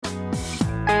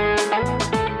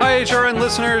HRN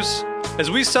listeners.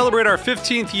 As we celebrate our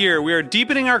 15th year, we are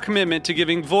deepening our commitment to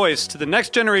giving voice to the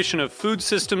next generation of food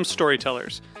systems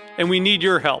storytellers, and we need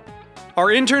your help. Our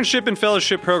internship and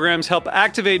fellowship programs help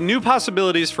activate new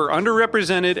possibilities for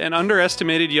underrepresented and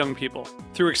underestimated young people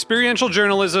through experiential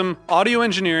journalism, audio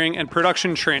engineering, and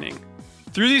production training.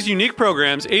 Through these unique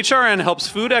programs, HRN helps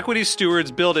food equity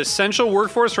stewards build essential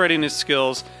workforce readiness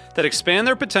skills that expand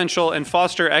their potential and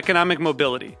foster economic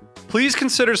mobility. Please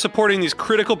consider supporting these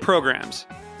critical programs.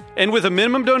 And with a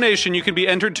minimum donation, you can be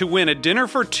entered to win a dinner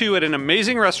for two at an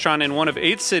amazing restaurant in one of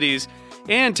 8 cities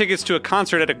and tickets to a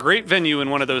concert at a great venue in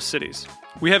one of those cities.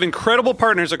 We have incredible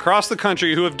partners across the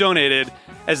country who have donated,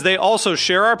 as they also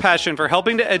share our passion for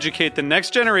helping to educate the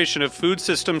next generation of food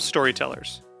systems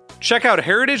storytellers. Check out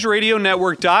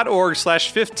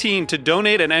heritageradionetwork.org/15 to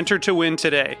donate and enter to win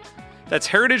today. That's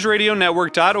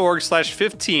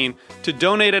heritageradionetwork.org/15 to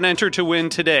donate and enter to win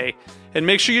today. And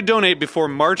make sure you donate before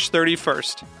March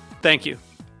 31st. Thank you.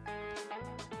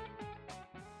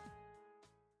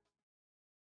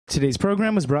 Today's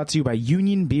program was brought to you by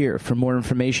Union Beer. For more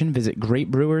information, visit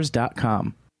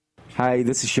greatbrewers.com. Hi,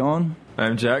 this is Sean.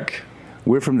 I'm Jack.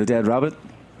 We're from the Dead Rabbit.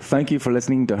 Thank you for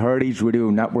listening to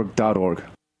heritageradionetwork.org.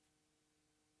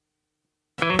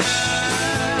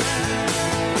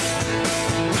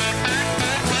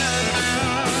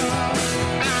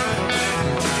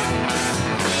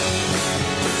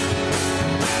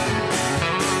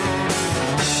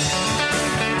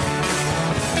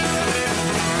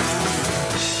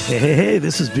 Hey,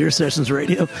 this is Beer Sessions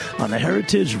Radio on the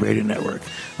Heritage Radio Network.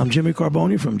 I'm Jimmy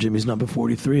Carboni from Jimmy's Number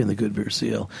 43 and the Good Beer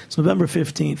Seal. It's November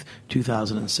 15th,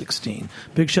 2016.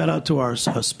 Big shout out to our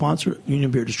sponsor,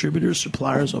 Union Beer Distributors,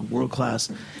 suppliers of world-class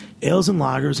ales and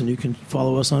lagers, and you can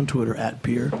follow us on Twitter at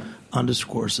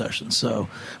beer_sessions. So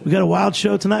we got a wild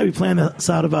show tonight. We planned this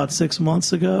out about 6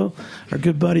 months ago. Our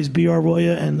good buddies B.R.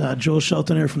 Roya and Joel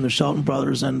Shelton here from the Shelton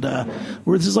Brothers, and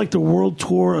this is like the world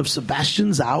tour of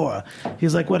Sebastian Sauer.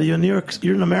 He's like, what, you're in New York?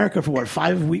 You're in America for what,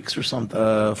 5 weeks or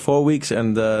something? 4 weeks,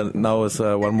 and now is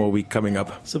one more week coming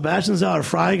up. Sebastian Sauer,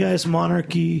 Freigeist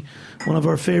Monarchy, one of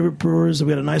our favorite brewers.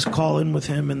 We had a nice call-in with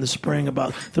him in the spring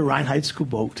about the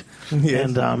Reinheitsgebot.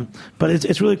 Yes. And but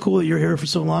it's really cool that you're here for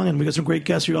so long, and we got some great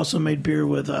guests. You also made beer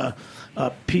with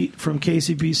Pete from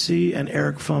KCBC and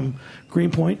Erik from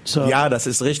Greenpoint. So Ja, das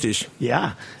ist richtig.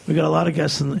 yeah, we got a lot of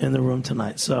guests in the room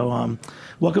tonight. So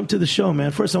welcome to the show,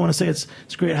 man. First, I want to say it's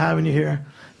great having you here,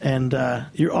 and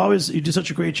you do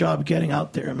such a great job getting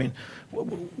out there. I mean,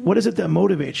 what is it that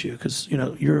motivates you? Because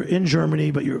you're in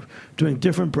Germany, but you're doing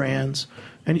different brands,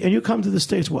 and you come to the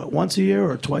States once a year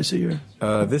or twice a year?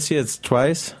 This year it's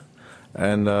twice.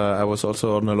 And I was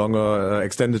also on a longer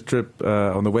extended trip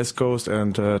on the West Coast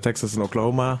and Texas and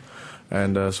Oklahoma.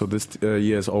 And so this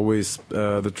year is always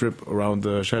the trip around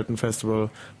the Shelton Festival,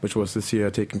 which was this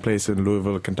year taking place in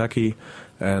Louisville, Kentucky.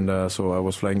 And so I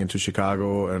was flying into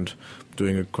Chicago and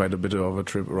doing quite a bit of a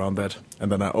trip around that. And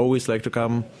then I always like to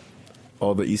come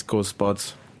all the East Coast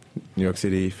spots, New York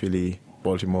City, Philly,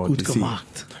 Baltimore, Gut DC.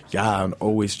 gemacht. Yeah, and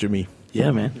always Jimmy.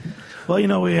 Yeah, man.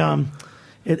 Well, we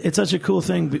it's such a cool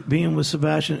thing being with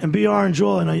Sebastian and BR and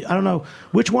Joel. And I don't know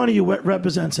which one of you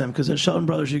represents them, because at Shelton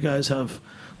Brothers, you guys have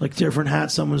like different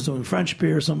hats. Someone's doing French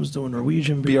beer, someone's doing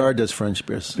Norwegian beer. BR does French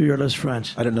beers. BR does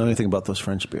French. I don't know anything about those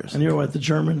French beers. And you're what, the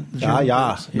German Ja,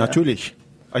 beers? natürlich.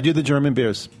 I do the German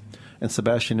beers, and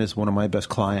Sebastian is one of my best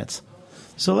clients.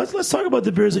 So let's talk about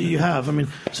the beers that you have. I mean,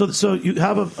 so you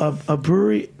have a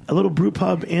brewery, a little brew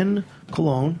pub in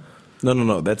Cologne.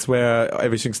 No. That's where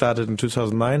everything started in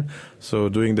 2009. So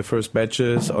doing the first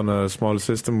batches on a small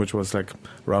system, which was like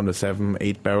around a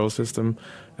 7-8 barrel system,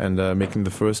 and making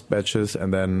the first batches,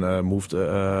 and then moved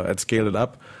and scaled it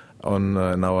up.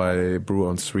 Now I brew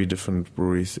on 3 different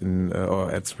breweries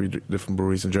at 3 different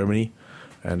breweries in Germany,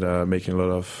 and making a lot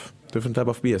of different type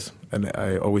of beers. And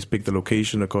I always pick the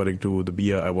location according to the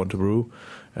beer I want to brew,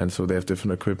 and so they have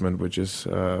different equipment which is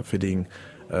fitting,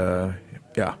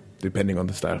 depending on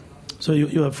the style. So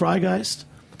you have Freigeist?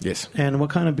 Yes. And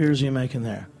what kind of beers are you making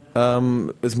there?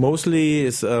 It's mostly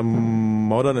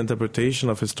modern interpretation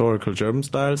of historical German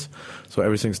styles. So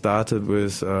everything started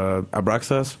with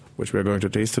Abraxas, which we're going to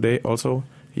taste today also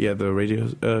here at the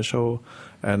radio show.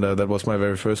 And that was my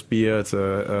very first beer. It's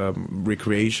a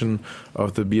recreation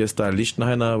of the beer style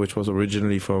Lichtenhainer, which was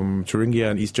originally from Thuringia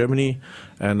in East Germany,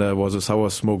 and was a sour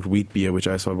smoked wheat beer, which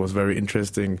I thought was very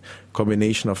interesting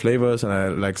combination of flavors. And I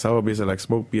like sour beers, I like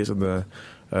smoked beers, and the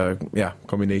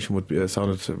combination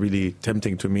sounded really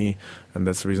tempting to me, and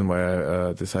that's the reason why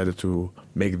I decided to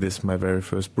make this my very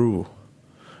first brew.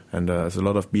 And there's a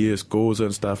lot of beers, Gose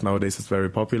and stuff. Nowadays it's very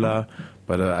popular.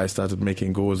 But I started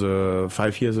making Gose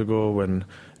 5 years ago when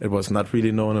it was not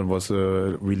really known. It was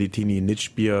a really teeny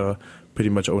niche beer, pretty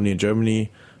much only in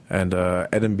Germany. And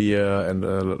Adam beer and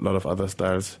a lot of other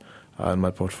styles are in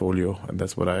my portfolio. And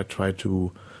that's what I try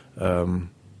to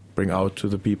bring out to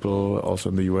the people also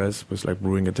in the US, with like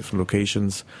brewing at different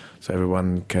locations, so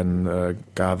everyone can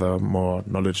gather more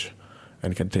knowledge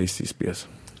and can taste these beers.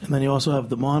 And then you also have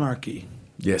The Monarchy.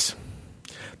 Yes.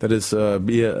 That is a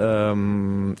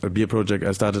beer project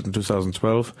I started in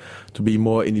 2012 to be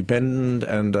more independent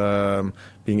and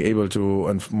being able to,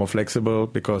 and more flexible,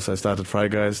 because I started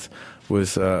Freigeist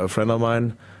with a friend of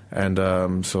mine.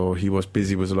 And so he was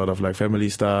busy with a lot of like family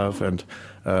stuff, and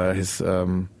with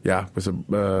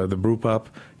the brew pub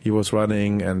he was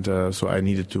running, and so I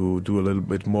needed to do a little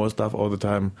bit more stuff all the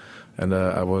time, and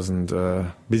I wasn't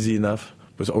busy enough.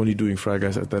 Was only doing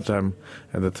Freigeist at that time,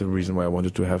 and that's the reason why I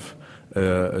wanted to have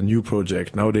a new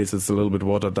project. Nowadays it's a little bit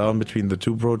watered down between the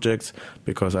two projects,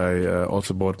 because I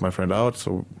also bought my friend out,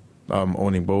 so I'm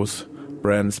owning both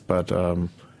brands, but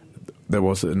there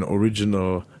was an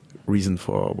original reason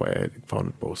for why I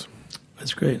founded both.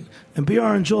 That's great. And BR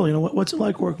and Joel, what's it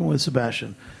like working with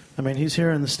Sebastian? I mean, he's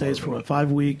here in the States for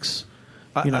 5 weeks.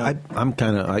 I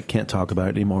can't talk about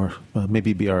it anymore.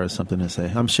 Maybe BR has something to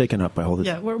say. I'm shaken up by all this.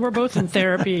 Yeah, we're both in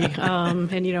therapy, and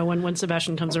when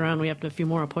Sebastian comes around, we have a few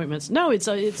more appointments. No, it's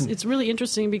really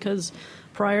interesting, because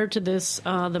prior to this,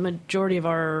 the majority of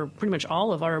pretty much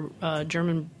all of our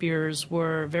German beers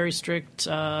were very strict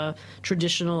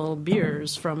traditional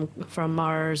beers from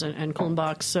Mars and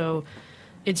Kulmbach. So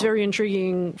it's very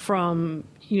intriguing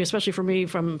especially for me,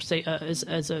 from say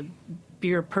as a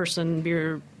beer person,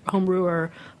 beer home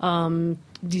brewer,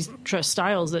 these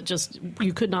styles that just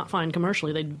you could not find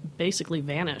commercially. They basically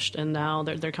vanished, and now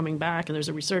they're coming back, and there's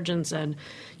a resurgence. And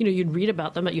you'd read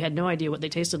about them, but you had no idea what they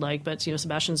tasted like. But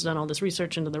Sebastian's done all this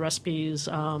research into the recipes,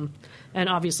 and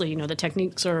obviously the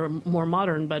techniques are more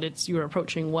modern, but you're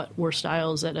approaching what were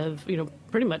styles that have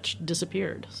pretty much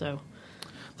disappeared. So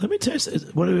let me taste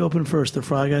it. What do we open first? The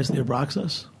Freigeist and the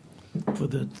Abraxas with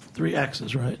the 3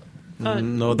 X's, right?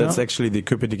 No, that's actually the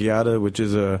Köpenickade, which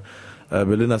is a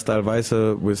Berliner style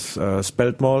Weisse with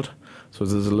spelt malt. So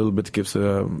this gives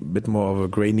a bit more of a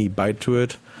grainy bite to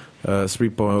it.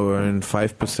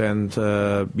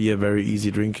 3.5% beer, very easy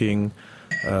drinking.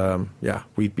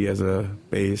 Wheat beer as a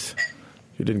base.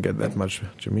 You didn't get that much,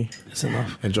 Jimmy. It's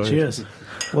enough. Enjoy Cheers. it.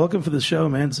 Welcome for the show,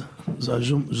 man.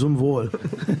 Zum Wohl.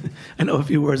 I know a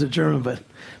few words of German, but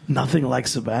nothing like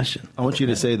Sebastian. I want you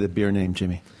to say the beer name,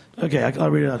 Jimmy. Okay, I'll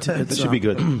read it out to you. That should be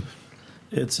good.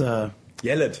 It's Yell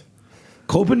it.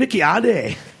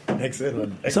 Köpenickade.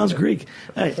 Excellent. Sounds Greek.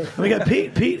 Hey, we got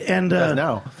Pete and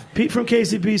now. Pete from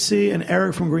KCBC and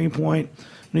Erik from Greenpoint.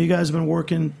 You guys have been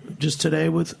working just today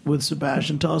with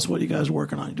Sebastian. Tell us what you guys are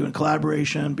working on. You're doing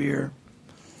collaboration, beer.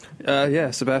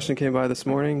 Sebastian came by this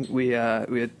morning. We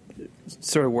had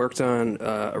sort of worked on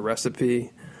a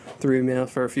recipe through email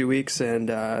for a few weeks, and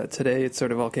today it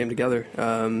sort of all came together.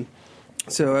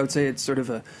 So I would say it's sort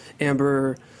of a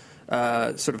amber,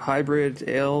 sort of hybrid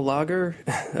ale lager.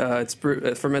 It's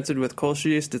fermented with Kolsch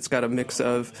yeast. It's got a mix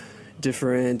of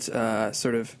different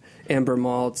sort of amber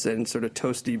malts and sort of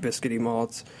toasty, biscuity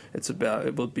malts.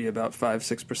 It will be about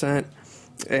 5-6%,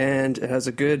 and it has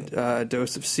a good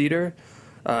dose of cedar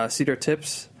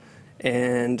tips,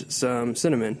 and some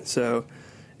cinnamon. So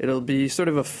it'll be sort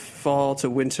of a fall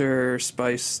to winter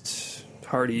spiced,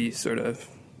 hearty, sort of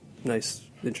nice,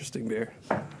 interesting beer.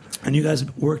 And you guys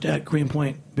worked at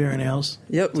Greenpoint Beer and Ales?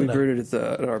 Yep, we brewed it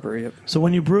at our brewery. Yep. So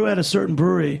when you brew at a certain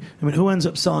brewery, who ends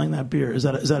up selling that beer? Is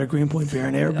that a Greenpoint Beer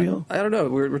and Ale beer? I don't know.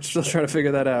 We're still trying to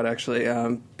figure that out, actually.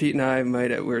 Pete and I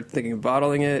we're thinking of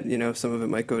bottling it. Some of it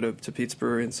might go to Pete's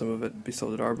brewery, and some of it be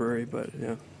sold at our brewery. But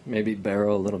yeah, maybe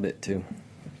barrel a little bit too.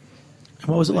 And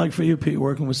what was it like for you, Pete,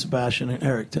 working with Sebastian and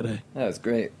Erik today? That was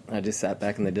great. I just sat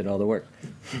back and they did all the work.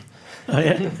 Oh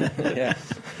yeah, yeah.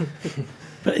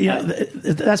 But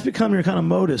that's become your kind of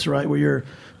modus, right? Where you're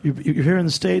here in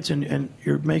the States and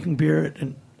you're making beer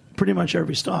in pretty much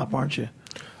every stop, aren't you?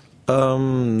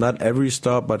 Not every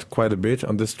stop, but quite a bit.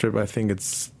 On this trip, I think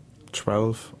it's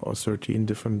 12 or 13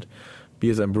 different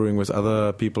beers I'm brewing with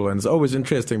other people, and it's always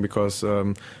interesting because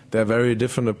there are very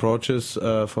different approaches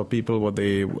for people, what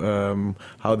they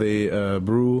how they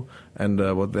brew and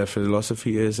what their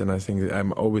philosophy is. And I think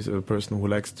I'm always a person who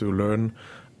likes to learn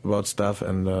about stuff,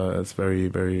 and it's very,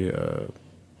 very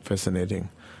fascinating.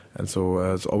 And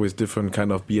so it's always different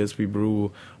kind of beers we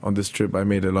brew. On this trip, I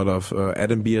made a lot of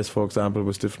Adam beers, for example,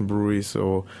 with different breweries.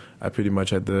 So I pretty much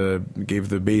gave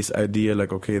the base idea,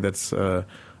 like, okay, that's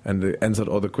and it answered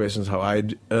all the questions how I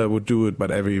would do it.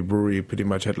 But every brewery pretty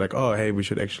much had like, oh, hey, we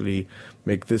should actually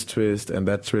make this twist and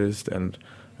that twist. And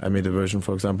I made a version,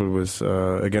 for example, with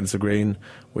Against the Grain,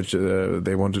 which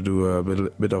they want to do a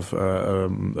bit of a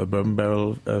bourbon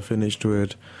barrel finish to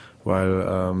it.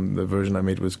 While the version I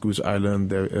made with Goose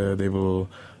Island, we will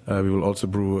also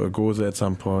brew a Gose at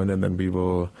some point, and then we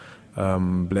will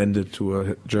blend it to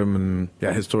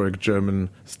a historic German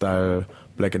style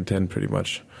black and tan, pretty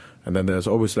much. And then there's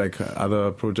always like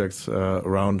other projects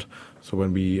around. So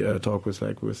when we talk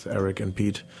with Erik and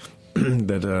Pete,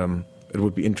 that it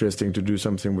would be interesting to do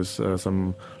something with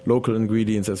some local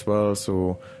ingredients as well.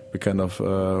 So we kind of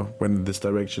went in this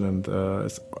direction, and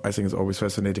I think it's always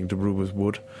fascinating to brew with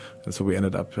wood. And so we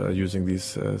ended up using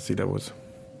these cedar woods.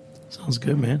 Sounds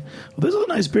good, man. Well, this is a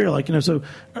nice beer. Like, so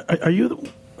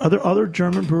are there other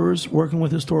German brewers working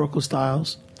with historical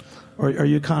styles? Or are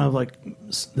you kind of like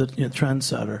the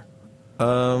trendsetter?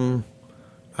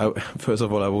 First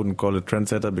of all, I wouldn't call it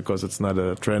trendsetter because it's not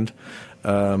a trend.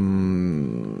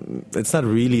 It's not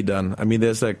really done. I mean,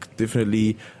 there's like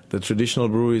definitely the traditional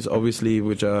breweries, obviously,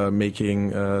 which are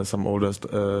making some older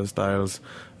styles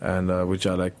and which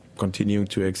are like continuing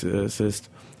to exist.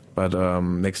 But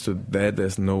next to that,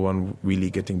 there's no one really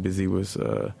getting busy with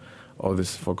all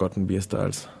these forgotten beer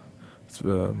styles.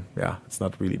 It's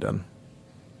not really done.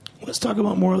 Let's talk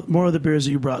about more of the beers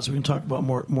that you brought, so we can talk about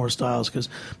more styles. Because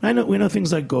we know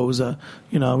things like Gose.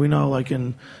 We know like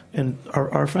in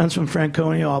our friends from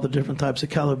Franconia, all the different types of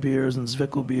Keller beers and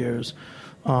Zwickel beers.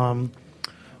 What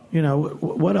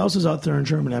else is out there in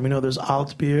Germany? I mean, there's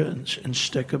Alt beer and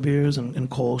Sticker beers and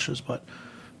Kolsch's, but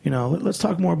let's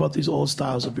talk more about these old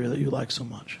styles of beer that you like so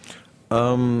much.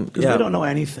 Because we don't know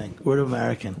anything. We're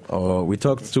American. Oh, we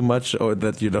talk too much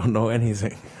that you don't know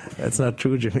anything. That's not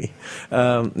true, Jimmy.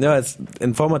 It's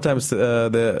in former times.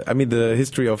 The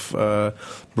history of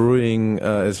brewing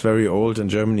is very old in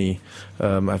Germany.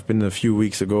 I've been a few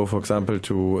weeks ago, for example,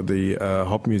 to the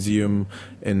hop museum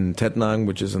in Tettnang,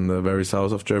 which is in the very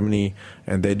south of Germany,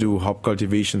 and they do hop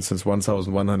cultivation since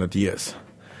 1,100 years.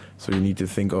 So you need to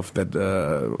think of that.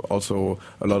 Also,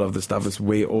 a lot of the stuff is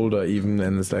way older even,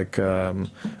 and it's like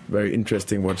very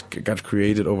interesting what got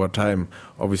created over time.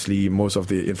 Obviously, most of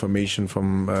the information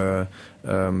from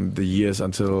the years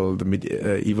until the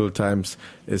medieval times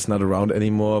is not around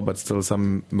anymore, but still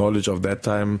some knowledge of that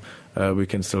time we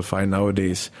can still find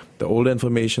nowadays. The older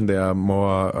information, they are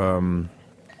more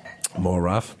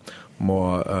rough,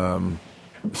 more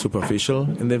superficial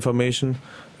in the information,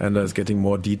 and it's getting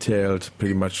more detailed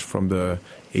pretty much from the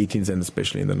 18th and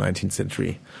especially in the 19th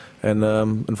century. And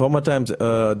in former times,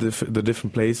 the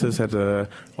different places had,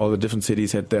 all the different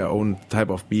cities had their own type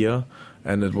of beer,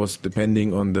 and it was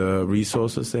depending on the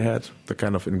resources they had, the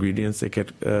kind of ingredients they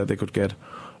could get.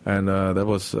 And that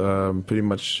was pretty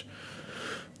much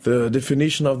the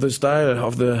definition of the style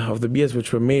of the beers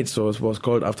which were made. So it was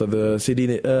called after the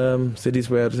cities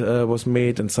where it was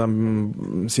made, and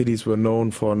some cities were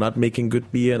known for not making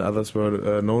good beer, and others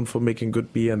were known for making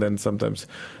good beer. And then sometimes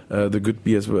the good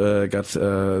beers got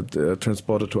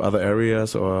transported to other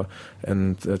areas, or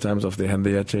in the times of the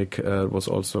Hanseatic was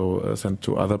also sent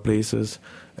to other places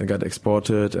and got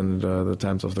exported, and the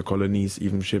times of the colonies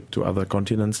even shipped to other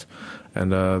continents.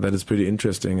 And that is pretty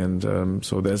interesting. And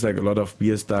so there's like a lot of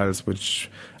beer styles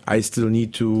which I still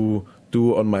need to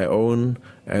do on my own,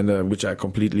 and which are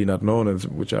completely not known, and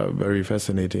which are very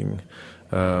fascinating.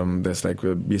 There's like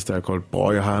a beer style called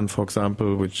Bräuhahn, for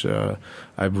example, which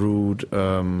I brewed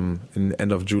in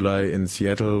end of July in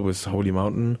Seattle with Holy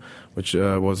Mountain, which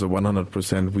was a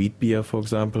 100% wheat beer, for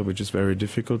example, which is very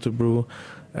difficult to brew,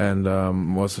 and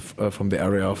was from the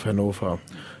area of Hanover.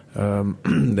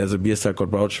 There's a beer style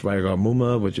called Brautschweiger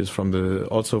Mumme, which is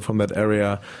also from that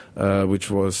area,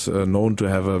 which was known to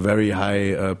have a very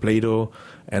high Plato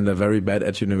and a very bad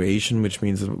attenuation, which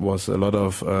means it was a lot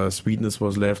of sweetness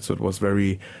was left, so it was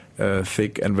very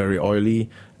thick and very oily,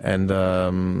 and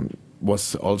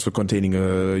was also containing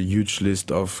a huge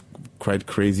list of quite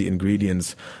crazy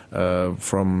ingredients,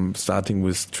 from starting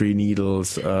with tree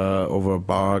needles over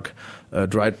bark,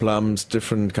 dried plums,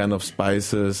 different kind of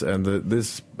spices, and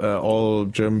this all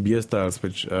German beer styles,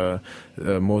 which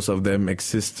most of them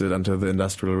existed until the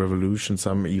Industrial Revolution,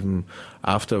 some even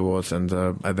afterwards. And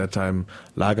at that time,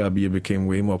 lager beer became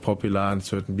way more popular, and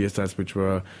certain beer styles which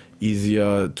were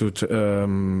easier to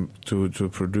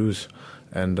produce,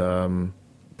 and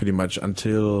pretty much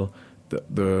until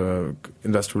the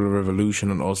Industrial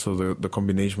Revolution, and also the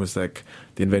combination with like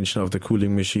the invention of the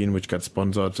cooling machine, which got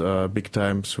sponsored big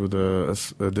time through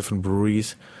the different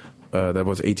breweries, that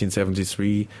was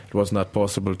 1873. It was not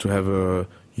possible to have a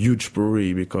huge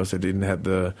brewery because they didn't have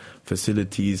the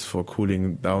facilities for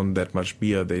cooling down that much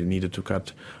beer. They needed to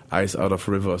cut ice out of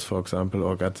rivers, for example,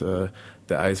 or cut the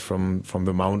ice from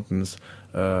the mountains.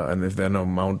 And if there are no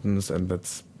mountains, and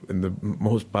that's in the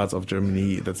most parts of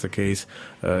Germany, that's the case,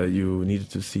 you needed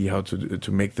to see how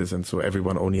to make this. And so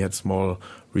everyone only had small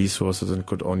resources and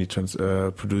could only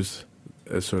produce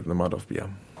a certain amount of beer.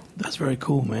 That's very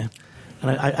cool, man.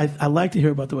 And I like to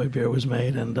hear about the way beer was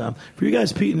made. And for you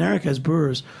guys, Pete and Erik, as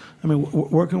brewers, I mean,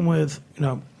 working with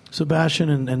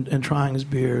Sebastian and trying his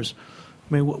beers,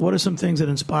 I mean, what are some things that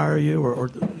inspire you, or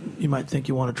you might think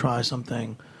you want to try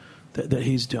something that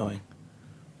he's doing?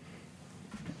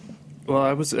 Well,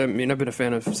 I've been a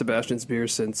fan of Sebastian's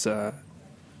beers since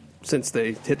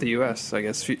they hit the U.S., I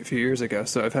guess, a few years ago.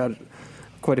 So I've had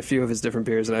quite a few of his different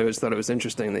beers, and I always thought it was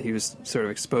interesting that he was sort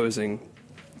of exposing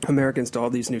Americans to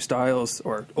all these new styles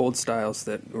or old styles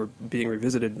that were being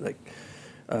revisited, like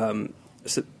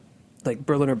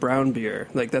Berliner Brown beer.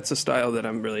 Like, that's a style that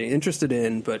I'm really interested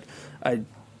in, but I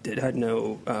had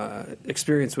no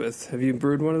experience with. Have you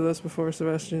brewed one of those before,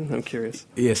 Sebastian? I'm curious.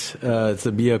 Yes, it's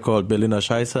a beer called Berliner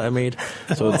Scheiße I made.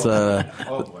 So it's a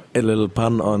little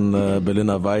pun on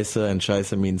Berliner Weisse, and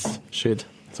Scheiße means shit.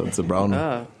 So it's a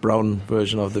brown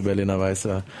version of the Berliner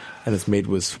Weisse, and it's made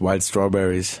with wild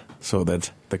strawberries, so that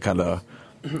the color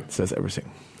says everything.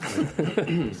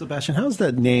 Sebastian, how's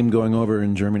that name going over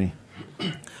in Germany?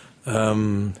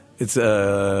 It's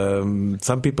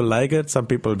some people like it, some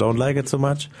people don't like it so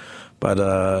much,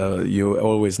 but you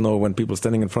always know when people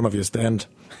standing in front of your stand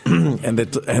and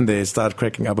they start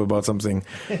cracking up about something,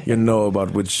 you know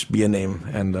about which beer name.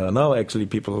 And now actually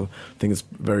people think it's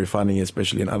very funny,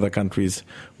 especially in other countries,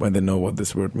 when they know what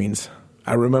this word means.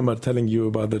 I remember telling you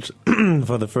about it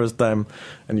for the first time,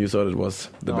 and you thought it was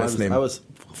the best name. I was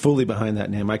fully behind that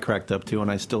name. I cracked up too,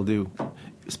 and I still do,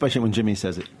 especially when Jimmy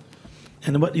says it.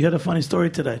 And you had a funny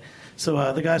story today.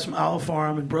 So the guys from Owl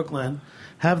Farm in Brooklyn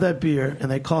have that beer,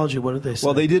 and they called you. What did they say?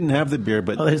 Well, they didn't have the beer,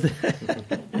 but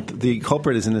the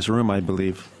culprit is in this room, I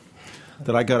believe.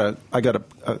 That I got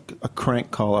a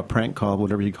prank call,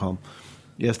 whatever you call them,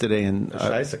 yesterday, and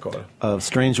a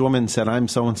strange woman said, "I'm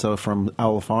so and so from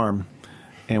Owl Farm,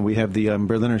 and we have the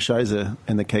Berliner Scheiße,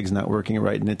 and the keg's not working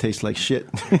right, and it tastes like shit."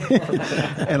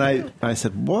 And I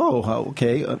said, "Whoa,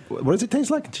 okay, what does it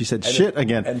taste like?" And she said, "Shit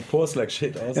again." And pours like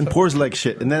shit also. And pours like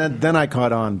shit. And then I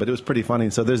caught on, but it was pretty funny.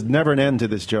 So there's never an end to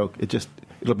this joke.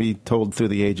 It'll be told through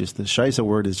the ages. The Scheiße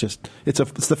word is just, it's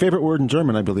the favorite word in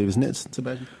German, I believe, isn't it,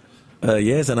 Sebastian?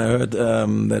 Yes, and I heard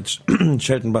that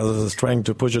Shelton Brothers is trying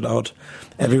to push it out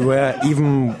everywhere,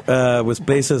 even with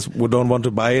places who don't want to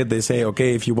buy it. They say,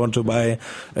 okay, if you want to buy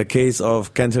a case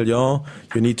of Cantillon,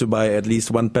 you need to buy at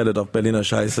least one pallet of Berliner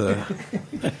Scheiße.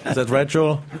 Is that right,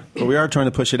 Joel? Well, we are trying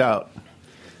to push it out.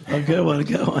 A good one.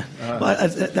 Well,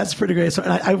 that's pretty great. So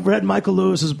I read Michael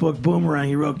Lewis's book, Boomerang.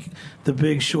 He wrote The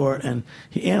Big Short, and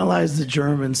he analyzed the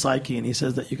German psyche, and he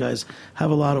says that you guys have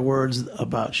a lot of words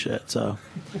about shit. So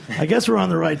I guess we're on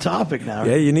the right topic now. Right?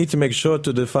 Yeah, you need to make sure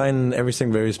to define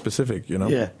everything very specific, you know?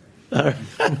 Yeah. All right.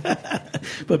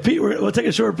 But Pete, we'll take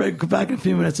a short break, come back in a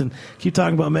few minutes, and keep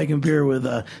talking about making beer with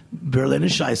Berliner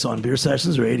Scheiße on Beer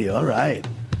Sessions Radio. All right.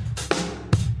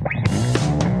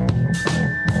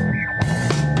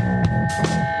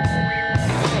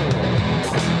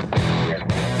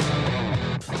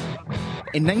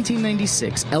 In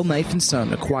 1996, El Knife &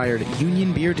 Son acquired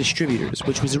Union Beer Distributors,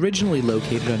 which was originally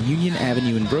located on Union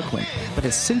Avenue in Brooklyn, but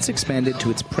has since expanded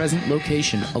to its present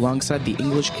location alongside the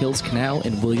English Kills Canal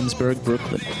in Williamsburg,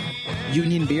 Brooklyn.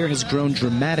 Union Beer has grown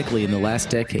dramatically in the last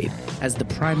decade as the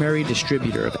primary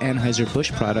distributor of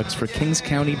Anheuser-Busch products for Kings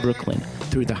County, Brooklyn,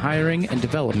 through the hiring and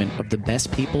development of the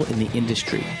best people in the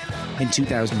industry. In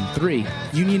 2003,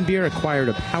 Union Beer acquired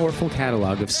a powerful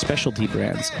catalog of specialty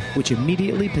brands, which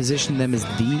immediately positioned them as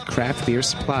the craft beer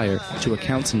supplier to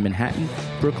accounts in Manhattan,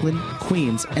 Brooklyn,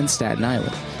 Queens, and Staten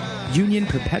Island. Union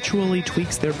perpetually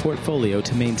tweaks their portfolio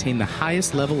to maintain the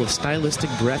highest level of stylistic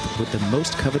breadth with the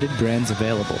most coveted brands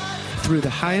available. Through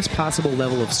the highest possible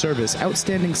level of service,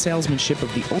 outstanding salesmanship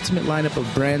of the ultimate lineup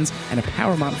of brands, and a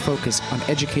paramount focus on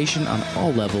education on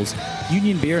all levels,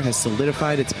 Union Beer has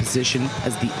solidified its position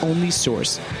as the only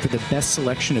source for the best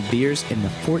selection of beers in the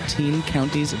 14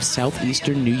 counties of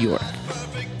southeastern New York.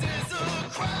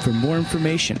 For more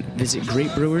information, visit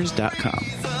greatbrewers.com.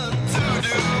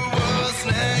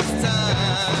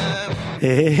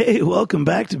 Hey, welcome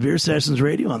back to Beer Sessions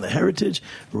Radio on the Heritage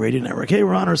Radio Network. Hey,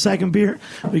 we're on our second beer.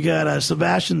 We got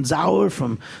Sebastian Sauer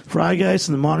from Freigeist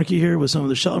and The Monarchy here with some of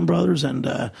the Shelton brothers and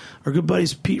our good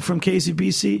buddies Pete from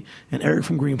KCBC and Erik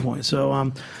from Greenpoint.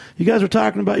 So you guys were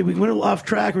talking about, we went off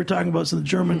track, we were talking about some of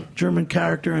the German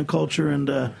character and culture and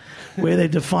way they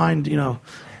defined,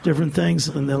 different things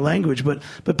in the language.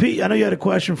 But Pete, I know you had a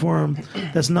question for him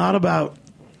that's not about,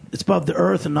 it's about the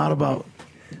earth and not about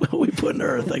what we put in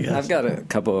earth, I guess. I've got a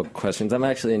couple of questions. I'm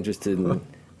actually interested in,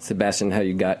 Sebastian, how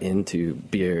you got into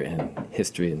beer and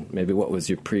history, and maybe what was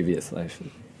your previous life?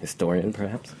 Historian,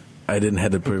 perhaps? I didn't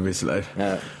have a previous life.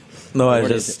 No, I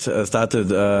just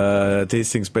started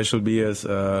tasting special beers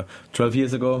 12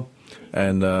 years ago.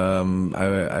 And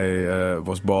I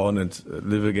was born and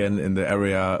live again in the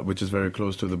area which is very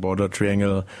close to the border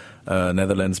triangle,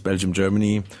 Netherlands, Belgium,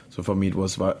 Germany. So for me it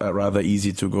was rather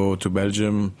easy to go to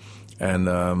Belgium. And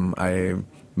I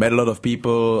met a lot of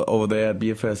people over there at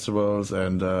beer festivals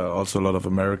and also a lot of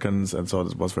Americans. And so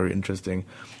it was very interesting.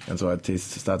 And so I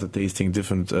started tasting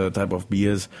different type of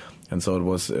beers. And so it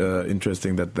was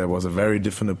interesting that there was a very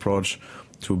different approach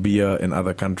to beer in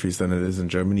other countries than it is in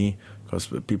Germany. Because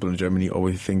people in Germany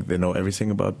always think they know everything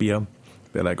about beer.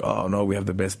 They're like, oh, no, we have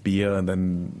the best beer. And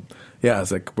then,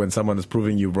 it's like when someone is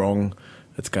proving you wrong,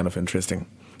 it's kind of interesting.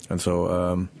 And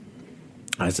so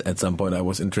at some point I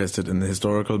was interested in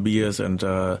historical beers, and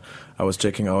I was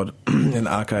checking out in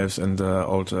archives and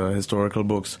old historical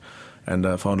books, and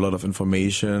I found a lot of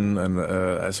information. And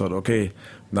I thought, okay,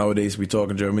 nowadays we talk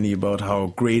in Germany about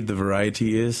how great the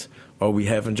variety is, or we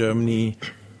have in Germany.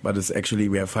 But it's actually,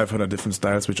 we have 500 different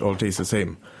styles which all taste the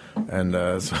same. And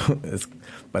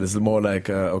but it's more like,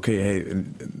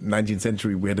 in 19th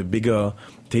century we had a bigger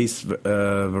taste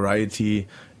variety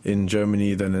in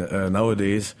Germany than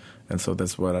nowadays. And so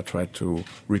that's what I tried to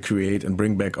recreate and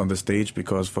bring back on the stage,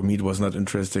 because for me it was not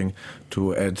interesting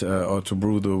to add or to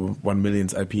brew the 1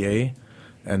 millionth IPA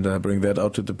and bring that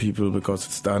out to the people, because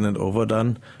it's done and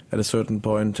overdone at a certain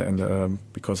point. And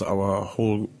because our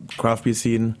whole craft beer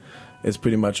scene is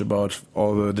pretty much about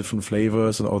all the different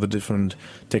flavors and all the different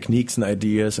techniques and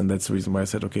ideas, and that's the reason why I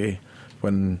said, okay,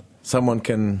 when someone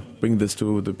can bring this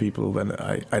to the people, then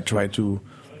I try to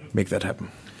make that happen.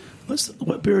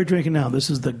 What beer are you drinking now? This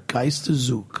is the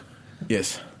Geisterzug.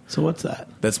 Yes. So what's that?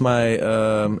 That's my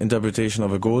interpretation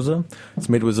of a Gose. It's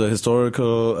made with a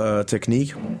historical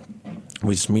technique,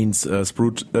 which means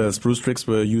spruce twigs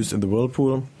were used in the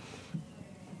whirlpool.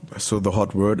 So the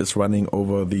hot wort is running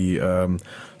over the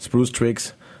spruce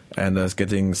twigs and is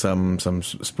getting some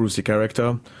sprucey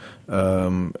character.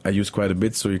 I use quite a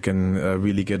bit, so you can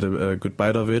really get a good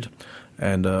bite of it.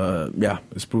 And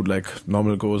it's brewed like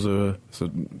normal Gose, so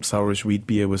sourish wheat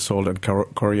beer with salt and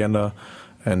coriander.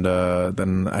 And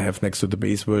then I have, next to the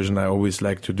base version, I always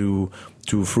like to do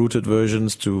 2 fruited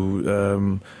versions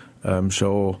to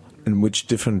show in which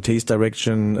different taste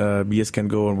direction beers can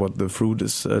go and what the fruit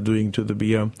is doing to the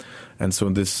beer. And so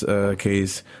in this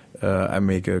case, I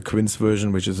make a quince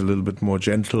version, which is a little bit more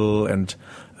gentle and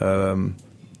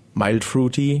mild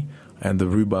fruity. And the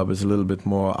rhubarb is a little bit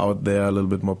more out there, a little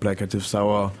bit more placative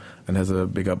sour, and has a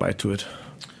bigger bite to it.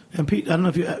 And Pete, I don't know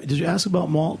if did you ask about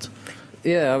malt?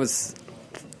 Yeah,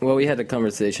 we had a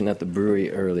conversation at the brewery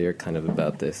earlier kind of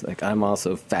about this. Like, I'm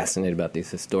also fascinated about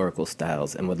these historical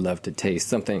styles and would love to taste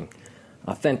something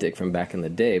authentic from back in the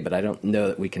day, but I don't know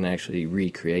that we can actually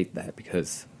recreate that,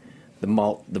 because the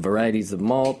varieties of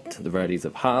malt, the varieties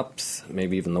of hops,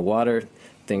 maybe even the water,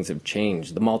 things have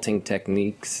changed. The malting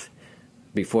techniques,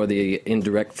 before the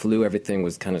indirect flue, everything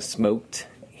was kind of smoked,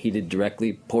 heated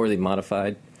directly, poorly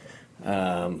modified.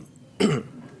 And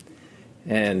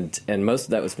most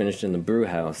of that was finished in the brew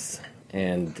house.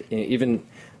 And even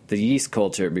the yeast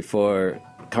culture, before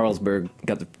Carlsberg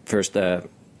got the first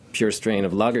pure strain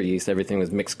of lager yeast, everything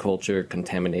was mixed culture,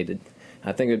 contaminated.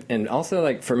 I think, and also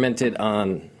like fermented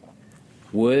on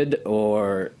wood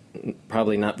or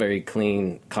probably not very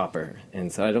clean copper.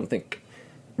 And so I don't think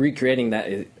recreating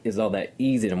that is all that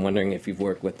easy. I'm wondering if you've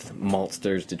worked with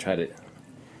maltsters to try to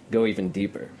go even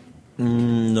deeper.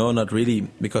 No, not really,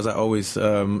 because I always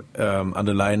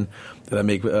underline that I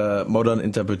make modern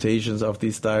interpretations of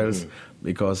these styles,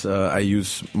 because I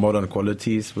use modern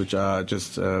qualities, which are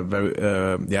just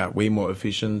way more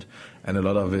efficient, and a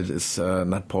lot of it is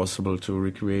not possible to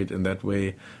recreate in that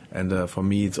way. And for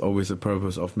me, it's always a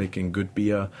purpose of making good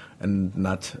beer, and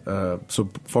not. So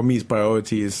for me,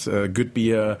 priority is good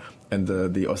beer and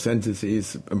the authenticity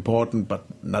is important, but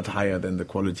not higher than the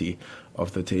quality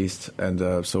of the taste.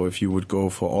 And so if you would go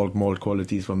for old malt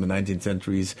qualities from the 19th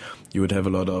centuries, you would have a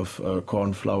lot of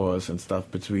corn flowers and stuff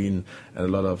between, and a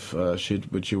lot of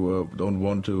shit which you don't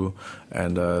want to,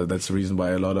 and that's the reason why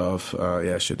a lot of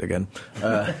shit again.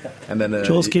 And then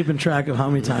Joel's keeping track of how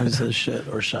many times he says shit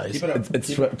or shice.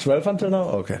 It's 12 until now.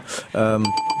 Okay,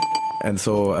 and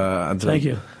so until thank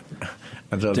you.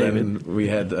 Until David. then, we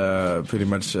had pretty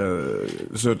much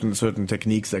certain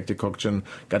techniques like decoction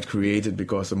got created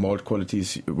because the malt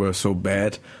qualities were so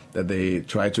bad that they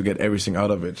tried to get everything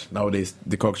out of it. Nowadays,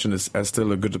 decoction has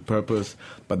still a good purpose,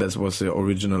 but that was the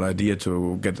original idea,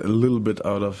 to get a little bit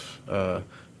out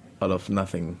of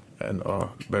nothing, and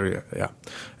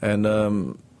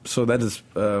so that is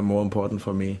more important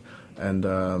for me,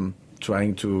 and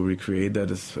trying to recreate that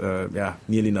is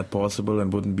nearly not possible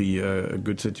and wouldn't be a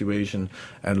good situation.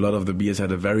 And a lot of the beers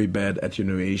had a very bad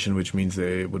attenuation, which means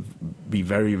they would be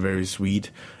very, very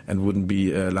sweet and wouldn't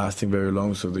be lasting very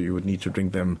long, so that you would need to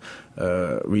drink them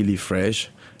really fresh,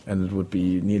 and it would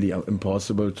be nearly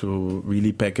impossible to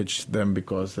really package them,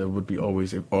 because there would be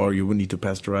always, or you would need to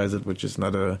pasteurize it, which is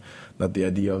not the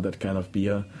idea of that kind of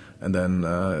beer. And then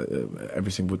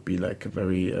everything would be like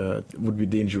would be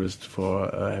dangerous for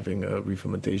having a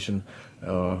re-fermentation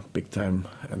big time,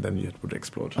 and then it would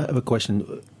explode. I have a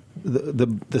question.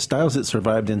 The styles that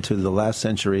survived into the last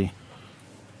century,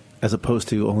 as opposed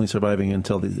to only surviving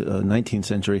until the 19th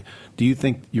century, do you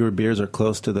think your beers are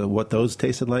close to what those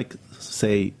tasted like,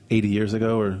 say, 80 years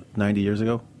ago or 90 years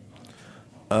ago?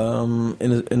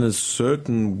 In a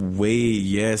certain way,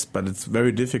 yes, but it's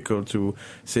very difficult to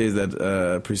say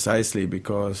that precisely,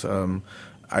 because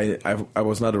I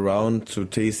was not around to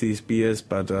taste these beers,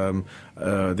 but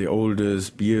the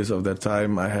oldest beers of that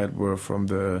time I had were from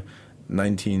the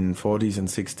 1940s and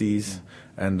 60s,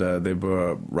 and they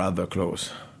were rather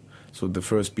close. So the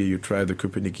first beer you try, the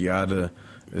Köpenick,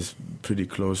 is pretty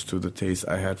close to the taste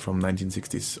I had from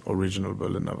 1960s original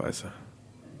Berliner Weisse.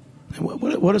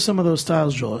 What are some of those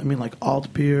styles, Joel? I mean, like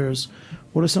alt beers.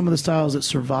 What are some of the styles that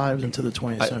survived into the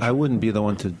 20th century? I wouldn't be the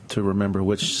one to remember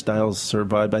which styles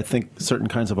survived. I think certain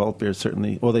kinds of alt beers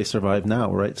certainly, they survive now,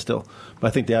 right, still. But I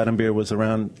think the Adam beer was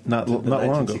around not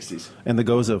long ago. And the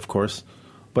Goza, of course.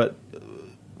 But,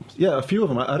 a few of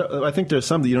them. I think there's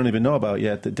some that you don't even know about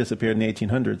yet that disappeared in the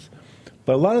 1800s.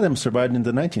 But a lot of them survived into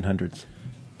the 1900s.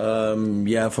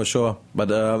 For sure. But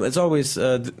it's always,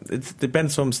 it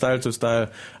depends from style to style.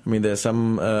 I mean, there's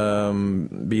some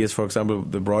beers, for example,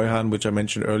 the Bräuhahn, which I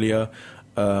mentioned earlier.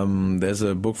 There's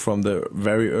a book from the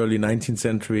very early 19th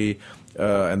century,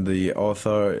 and the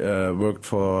author worked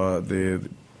for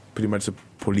pretty much the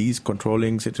police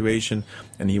controlling situation,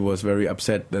 and he was very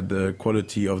upset that the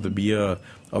quality of the beer,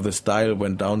 of the style,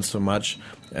 went down so much.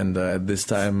 And at this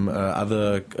time,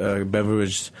 other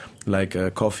beverages like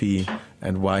coffee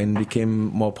and wine became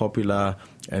more popular,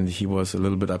 and he was a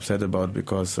little bit upset about it,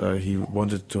 because he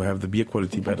wanted to have the beer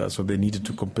quality better, so they needed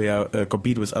to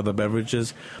compete with other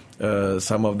beverages.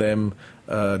 Some of them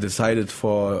decided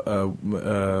for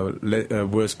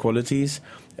worse qualities,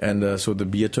 and so the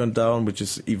beer turned down, which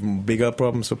is even bigger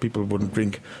problem, so people wouldn't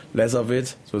drink less of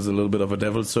it. So it's a little bit of a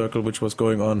devil's circle which was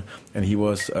going on, and he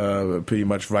was pretty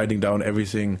much writing down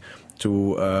everything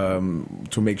to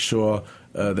make sure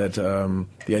that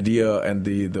the idea and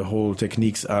the whole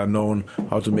techniques are known,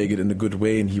 how to make it in a good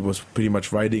way, and he was pretty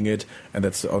much writing it, and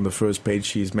that's on the first page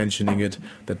he's mentioning it,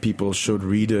 that people should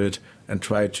read it and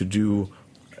try to do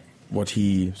what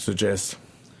he suggests.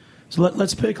 So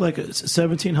let's pick like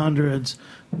 1700s.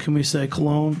 Can we say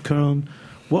Cologne?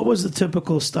 What was the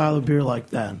typical style of beer like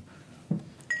then?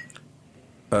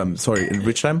 Sorry, in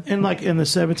which time? In the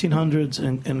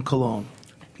 1700s in Cologne,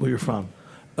 where you're from.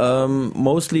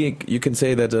 Mostly, you can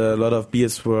say that a lot of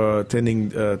beers were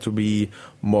tending to be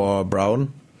more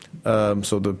brown.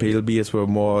 So the pale beers were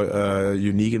more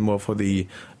unique and more for the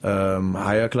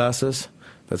higher classes.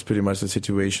 That's pretty much the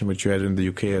situation which you had in the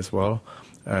UK as well.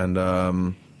 And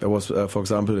there was, for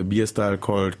example, a beer style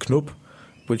called Knupp,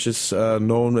 which is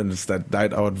known, and that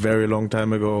died out very long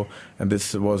time ago. And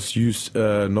this was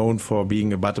known for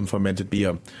being a bottom fermented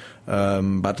beer.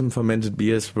 Bottom fermented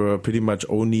beers were pretty much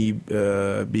only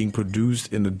being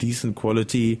produced in a decent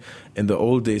quality in the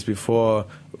old days before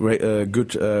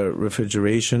good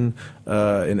refrigeration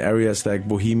in areas like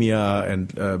Bohemia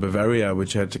and Bavaria,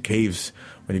 which had caves.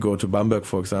 When you go to Bamberg,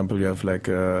 for example, you have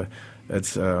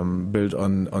it's built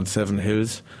on 7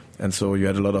 hills, and so you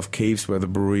had a lot of caves where the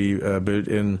brewery built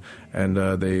in, and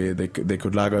they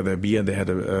could lager their beer, and they had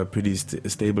a pretty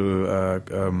stable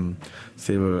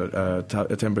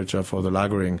temperature for the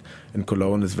lagering. In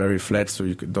Cologne, it's very flat, so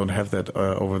you don't have that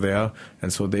over there,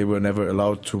 and so they were never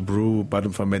allowed to brew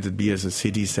bottom fermented beer. As the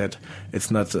city said, it's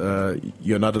not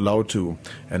you're not allowed to.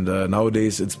 And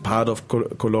nowadays it's part of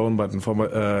Cologne, but in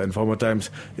former times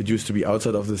it used to be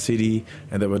outside of the city,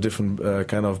 and there were different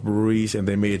kind of breweries, and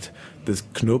they made this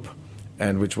Knupp,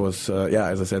 and which was,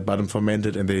 as I said, bottom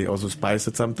fermented, and they also spiced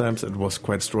it sometimes. It was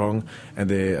quite strong, and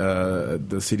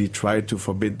the city tried to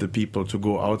forbid the people to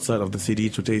go outside of the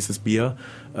city to taste this beer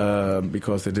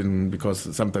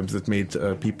because sometimes it made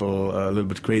people a little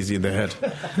bit crazy in their head.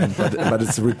 but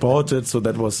it's reported, so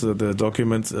that was the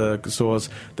document source,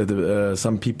 that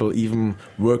some people even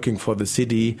working for the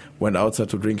city went outside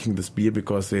to drinking this beer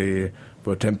because they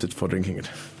were tempted for drinking it.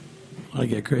 I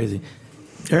get crazy.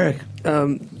 Erik?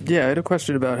 I had a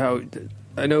question about how,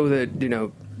 I know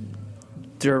that,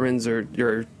 Germans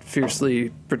are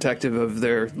fiercely protective of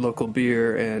their local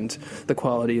beer and the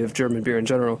quality of German beer in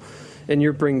general. And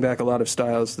you're bringing back a lot of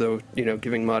styles, though,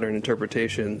 giving modern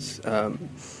interpretations.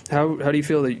 How do you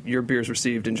feel that your beer is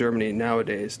received in Germany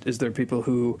nowadays? Is there people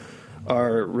who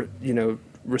are,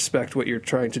 respect what you're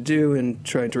trying to do and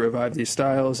trying to revive these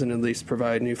styles and at least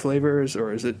provide new flavors,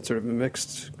 or is it sort of a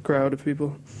mixed crowd of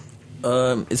people?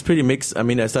 It's pretty mixed. I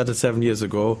mean, I started 7 years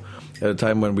ago at a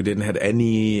time when we didn't have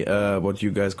any what you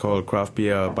guys call craft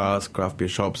beer bars, craft beer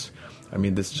shops. I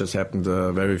mean, this just happened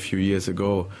very few years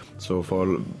ago.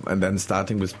 And then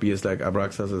starting with beers like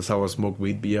Abraxas, the sour smoked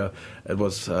wheat beer, it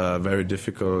was very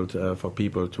difficult for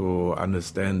people to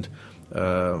understand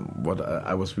what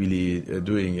I was really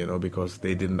doing, because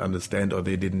they didn't understand or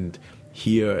they didn't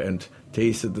hear and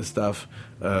tasted the stuff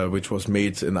which was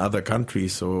made in other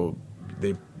countries. So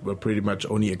they were pretty much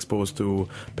only exposed to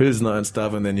Pilsner and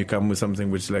stuff, and then you come with something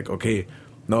which is like, okay,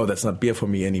 no, that's not beer for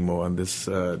me anymore. And this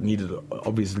needed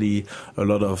obviously a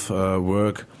lot of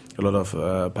work, a lot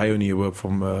of pioneer work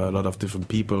from a lot of different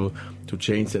people to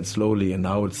change that slowly. And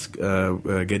now it's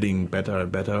getting better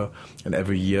and better. And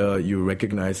every year you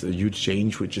recognize a huge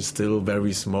change, which is still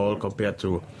very small compared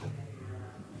to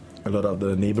a lot of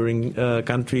the neighboring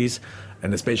countries.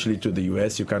 And especially to the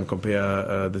US, you can't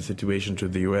compare the situation to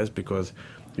the US because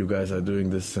you guys are doing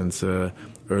this since early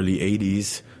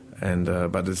 80s. And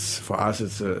but for us,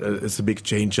 it's a big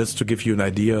change. Just to give you an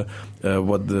idea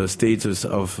what the status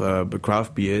of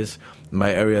craft beer is. In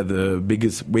my area, the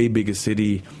way biggest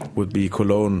city would be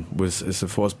Cologne, which is the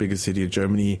fourth biggest city in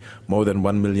Germany, more than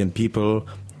 1 million people.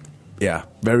 Yeah,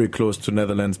 very close to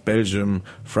Netherlands, Belgium,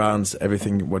 France,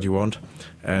 everything what you want.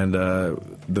 And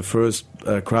the first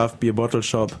craft beer bottle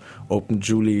shop opened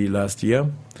July last year,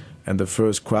 and the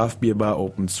first craft beer bar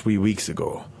opened 3 weeks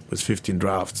ago with 15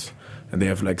 drafts. And they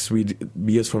have like 3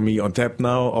 beers for me on tap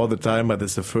now all the time, but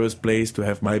it's the first place to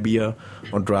have my beer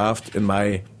on draft in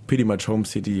my pretty much home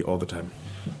city all the time.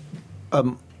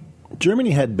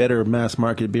 Germany had better mass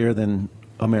market beer than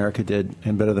America did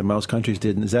and better than most countries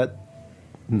did. And is that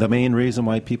the main reason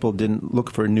why people didn't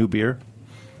look for new beer?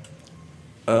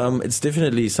 It's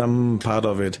definitely some part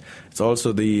of it. It's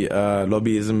also the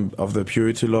lobbyism of the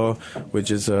purity law, which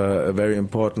is very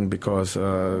important because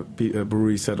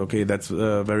breweries said, okay, that's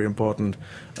very important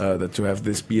that to have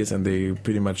these beers, and they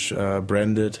pretty much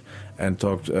branded and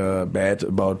talked bad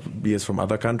about beers from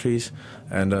other countries.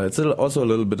 And it's also a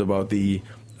little bit about the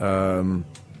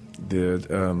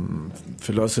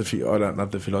philosophy, or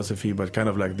not the philosophy, but kind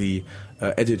of like the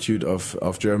attitude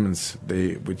of Germans,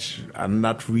 which are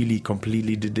not really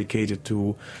completely dedicated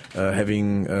to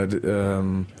having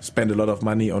spend a lot of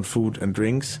money on food and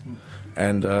drinks,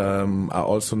 and are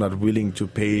also not willing to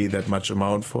pay that much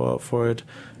amount for it,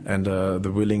 and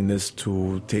the willingness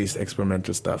to taste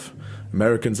experimental stuff.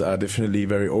 Americans are definitely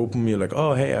very open. You're like,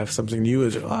 oh, hey, I have something new.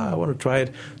 I want to try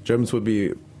it.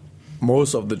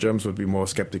 Most of the Germans would be more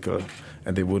skeptical,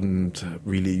 and they wouldn't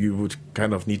really. You would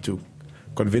kind of need to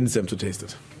convince them to taste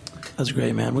it. That's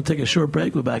great, man. We'll take a short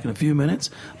break. We're back in a few minutes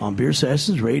on Beer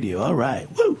Sessions Radio. All right.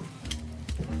 Woo!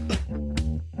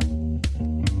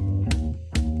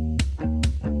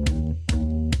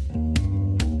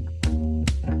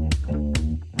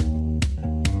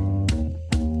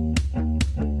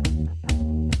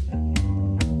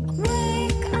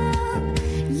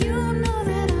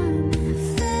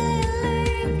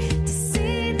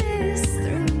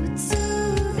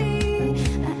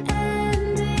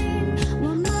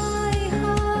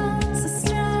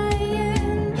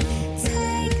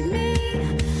 Take me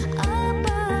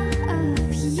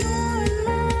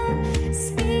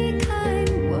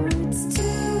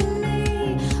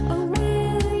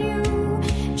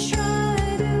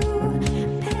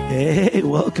Hey,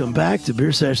 welcome back to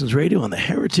Beer Sessions Radio on the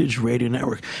Heritage Radio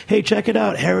Network. Hey, check it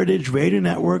out,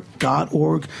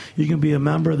 heritageradionetwork.org. You can be a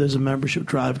member. There's a membership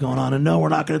drive going on. And no, we're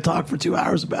not going to talk for 2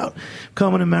 hours about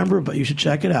becoming a member, but you should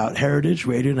check it out,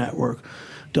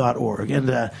 heritageradionetwork.org.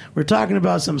 And we're talking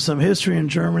about some history in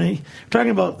Germany. We're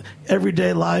talking about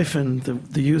everyday life and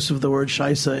the use of the word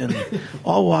Scheisse in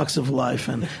all walks of life.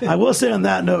 And I will say on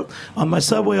that note, on my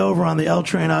subway over on the L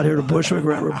train out here to Bushwick,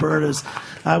 we're at Roberta's,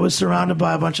 I was surrounded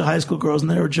by a bunch of high school girls,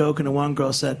 and they were joking, and one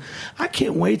girl said, I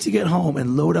can't wait to get home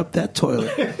and load up that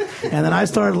toilet. And then I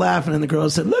started laughing, and the girl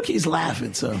said, look, he's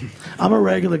laughing. So I'm a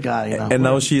regular guy. You know? And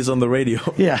now she's on the radio.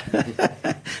 Yeah.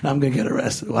 I'm going to get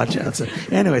arrested. Watch out. So,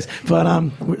 anyways, but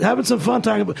we're having some fun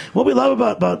talking about what we love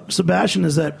about Sebastian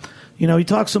is that, you know, he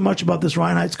talks so much about this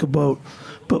Reinheitsgebot,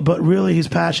 but really he's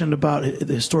passionate about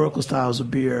the historical styles of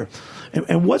beer.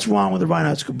 And what's wrong with the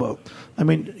Reinheitsgebot? I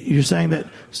mean, you're saying that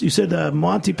you said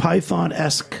Monty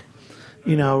Python-esque,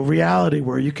 you know, reality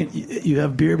where you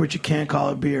have beer but you can't call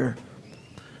it beer.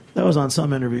 That was on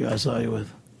some interview I saw you with.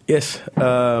 Yes,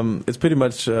 it's pretty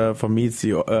much for me. It's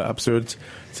the absurd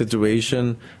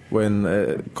situation when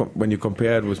you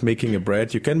compare it with making a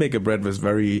bread. You can make a bread with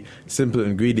very simple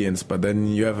ingredients, but then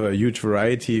you have a huge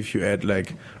variety if you add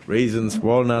like raisins,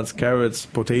 walnuts, carrots,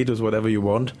 potatoes, whatever you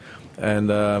want.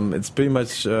 And it's pretty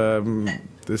much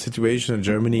the situation in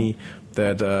Germany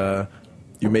that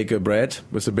you make a bread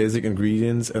with the basic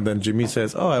ingredients, and then Jimmy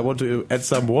says, "Oh, I want to add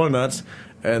some walnuts,"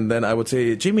 and then I would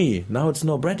say, "Jimmy, now it's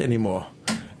no bread anymore."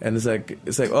 And it's like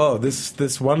oh,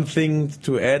 this one thing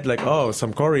to add, like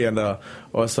some coriander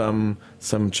or some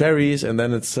cherries, and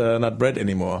then it's not bread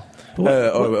anymore.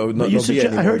 I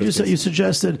heard you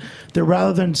suggested that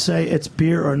rather than say it's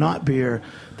beer or not beer,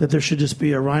 that there should just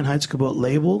be a Reinheitsgebot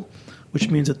label,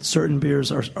 which means that certain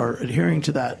beers are adhering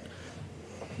to that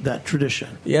tradition.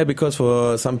 Yeah, because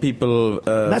for some people,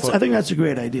 I think that's a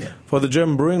great idea. For the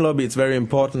German brewing lobby, it's very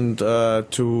important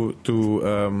to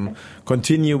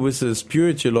continue with this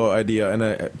purity law idea.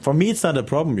 And for me, it's not a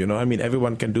problem. You know, I mean,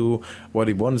 everyone can do what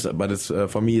he wants, but it's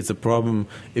for me, it's a problem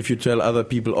if you tell other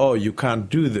people, "Oh, you can't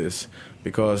do this."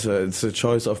 Because it's a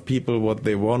choice of people what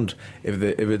they want. If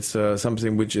it's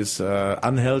something which is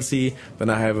unhealthy,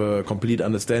 then I have a complete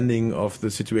understanding of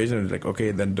the situation. And like, okay,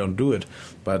 then don't do it.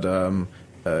 But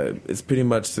it's pretty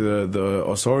much the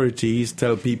authorities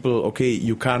tell people, okay,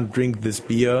 you can't drink this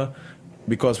beer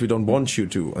because we don't want you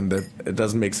to, and that it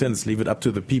doesn't make sense. Leave it up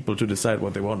to the people to decide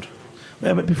what they want.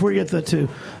 Yeah, but before you get to that too,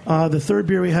 the third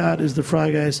beer we had is the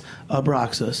Freigeist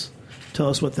Abraxas. Tell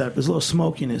us what that is. A little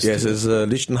smokiness. Yes, it's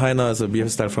Lichtenhainer. It's a beer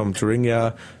style from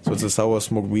Thuringia. So it's a sour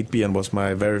smoked wheat beer and was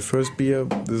my very first beer.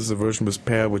 This is a version with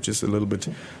pear, which is a little bit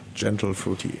gentle,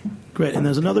 fruity. Great. And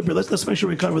there's another beer. Let's make sure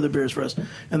we cover the beers first.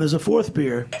 And there's a fourth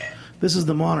beer. This is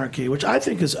the Monarchy, which I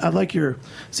think is,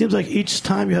 seems like each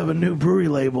time you have a new brewery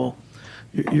label,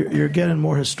 you're getting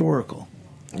more historical.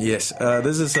 Yes,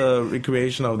 this is a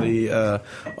recreation of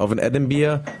an Edam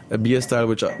beer, a beer style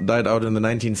which died out in the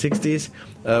 1960s.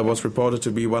 Was reported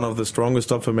to be one of the strongest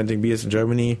stop fermenting beers in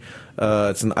Germany.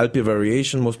 It's an Altbier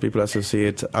variation. Most people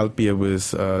associate Altbier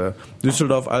with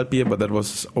Düsseldorf Altbier, but that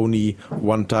was only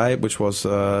one type, which was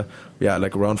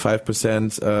like around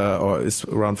 5%, or is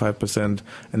around 5%,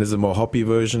 and is a more hoppy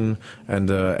version. And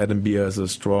Edam beer is a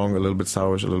strong, a little bit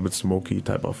sourish, a little bit smoky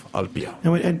type of Altbier.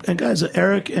 And guys,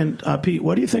 Erik and Pete,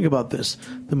 what do you think about this?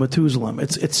 The Methuselah.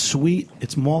 It's sweet,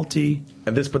 it's malty.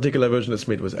 And this particular version is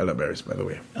made with elderberries, by the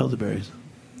way. Elderberries.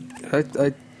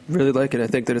 I really like it. I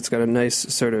think that it's got a nice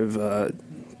sort of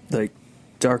like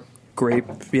dark grape,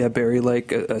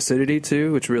 berry-like acidity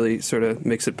too, which really sort of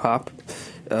makes it pop.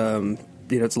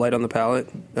 It's light on the palate.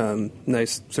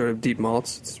 Nice sort of deep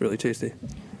malts. It's really tasty.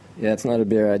 Yeah, it's not a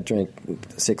beer I'd drink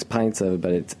 6 pints of,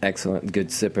 but it's excellent, good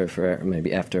sipper for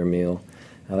maybe after a meal.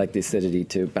 I like the acidity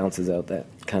too. Bounces out that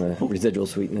kind of residual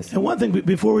sweetness. And one thing,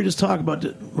 before we just talk about the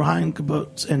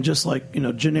Reinheitsgebots and just like,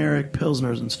 generic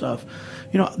Pilsners and stuff,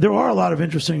 there are a lot of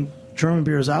interesting German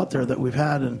beers out there that we've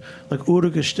had, and like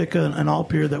Urugestücke and alt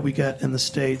beer that we get in the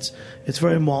States. It's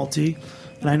very malty.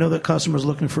 And I know that customers are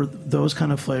looking for those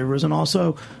kind of flavors. And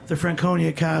also the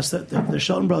Franconia cask that the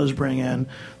Shelton brothers bring in,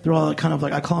 they're all kind of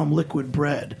like, I call them liquid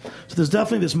bread. So there's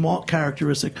definitely this malt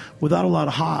characteristic without a lot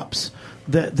of hops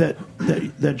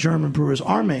that German brewers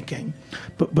are making.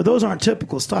 But those aren't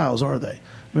typical styles, are they? I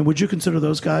mean, would you consider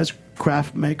those guys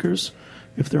craft makers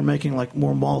if they're making like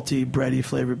more malty, bready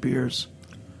flavored beers?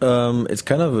 It's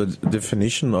kind of a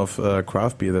definition of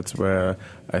craft beer. That's where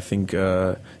I think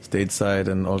stateside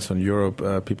and also in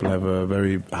Europe, people have a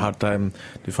very hard time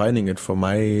defining it. For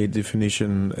my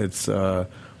definition, it's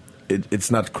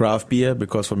it's not craft beer,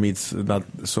 because for me it's not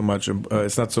so much.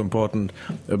 It's not so important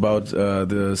about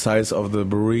the size of the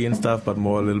brewery and stuff, but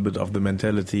more a little bit of the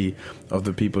mentality of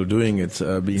the people doing it,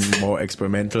 being more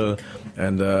experimental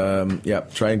and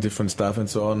trying different stuff and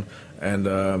so on. And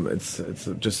it's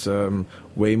just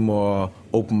way more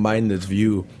open-minded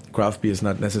view. Craft beer is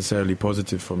not necessarily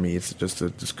positive for me. It's just a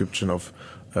description of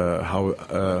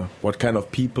what kind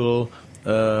of people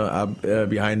are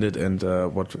behind it, and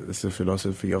what is the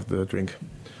philosophy of the drink.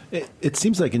 It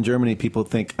seems like in Germany people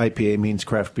think IPA means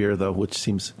craft beer, though, which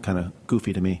seems kind of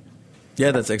goofy to me.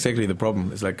 Yeah, that's exactly the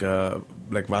problem. It's like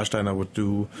Warsteiner would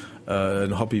do a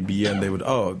hoppy beer, and they would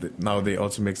now they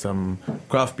also make some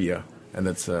craft beer, and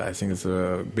that's I think it's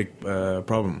a big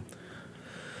problem.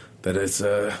 That is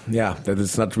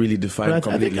not really defined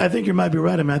completely. I think you might be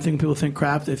right. I think people think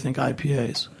craft, they think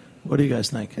IPAs. What do you guys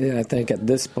think? Yeah, I think at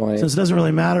this point, since it doesn't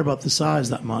really matter about the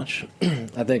size that much,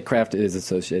 I think craft is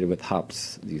associated with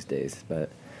hops these days.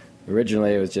 But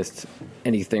originally, it was just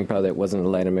anything probably that wasn't a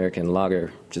light American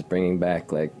lager, just bringing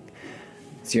back like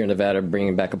Sierra Nevada,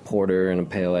 bringing back a porter and a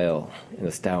pale ale and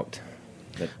a stout.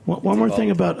 One more thing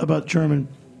about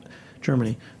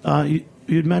Germany.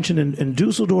 You'd mentioned in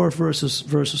Dusseldorf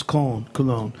versus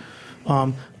Cologne.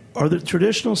 Are the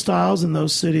traditional styles in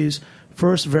those cities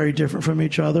first very different from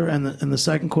each other? And the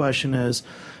second question is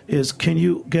can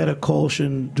you get a Kolsch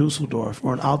in Dusseldorf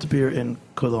or an Altbier in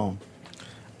Cologne?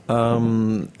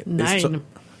 9.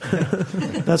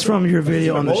 That's from your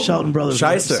video on the Shelton Brothers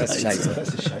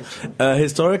website.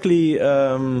 Historically,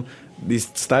 these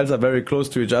styles are very close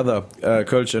to each other,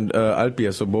 Kölsch and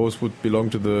Altbier, so both would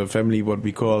belong to the family what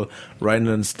we call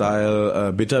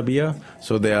Rhineland-style bitter beer.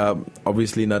 So they are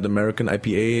obviously not American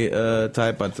IPA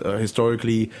type, but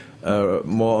historically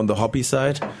more on the hoppy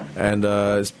side. And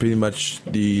it's pretty much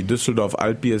the Düsseldorf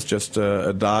Altbier is just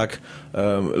a dark,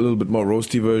 a little bit more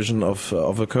roasty version of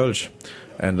a Kölsch.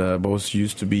 And both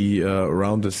used to be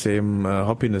around the same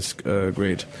hoppiness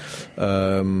grade.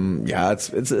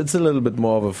 It's a little bit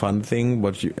more of a fun thing,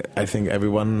 but I think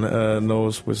everyone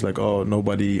knows was like,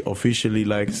 nobody officially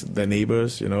likes their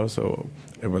neighbors, so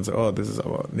everyone says, this is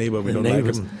our neighbor, we don't like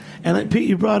him. And then, Pete,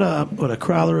 you brought a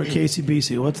Crowler, a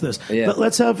KCBC. What's this? Yeah.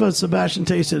 Let's have Sebastian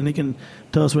taste it, and he can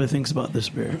tell us what he thinks about this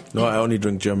beer. No, I only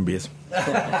drink German beers.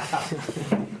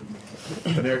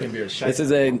 American beer. This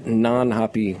is a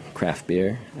non-hoppy craft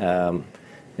beer.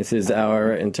 This is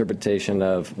our interpretation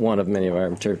of one of many of our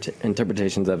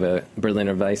interpretations of a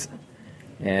Berliner Weiss.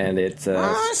 And it's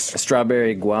a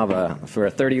strawberry guava. For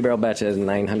a 30-barrel batch, it has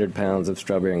 900 pounds of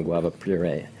strawberry and guava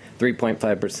puree.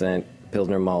 3.5%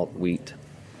 Pilsner malt wheat.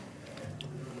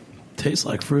 Tastes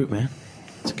like fruit, man.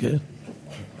 It's good.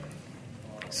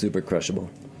 Super crushable.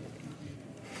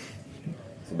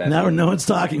 Now no one's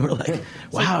talking. We're like,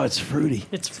 wow, it's fruity.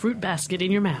 It's fruit basket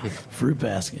in your mouth. Fruit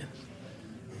basket.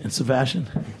 And Sebastian?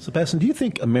 Sebastian, do you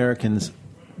think Americans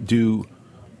do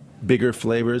bigger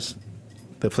flavors?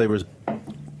 The flavors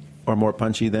are more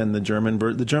punchy than the German.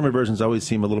 The German versions always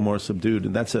seem a little more subdued,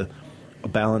 and that's a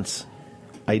balance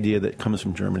idea that comes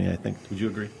from Germany, I think. Would you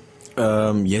agree?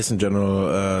 Yes, in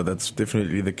general, that's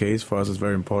definitely the case. For us, it's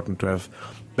very important to have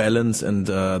balance and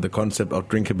the concept of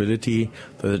drinkability,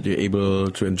 so that you're able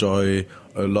to enjoy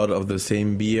a lot of the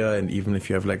same beer, and even if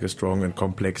you have like a strong and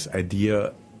complex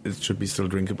idea, it should be still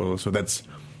drinkable. So that's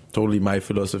totally my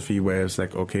philosophy, where it's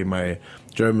like, okay, my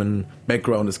German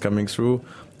background is coming through.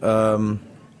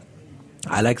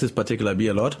 I like this particular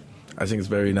beer a lot. I think it's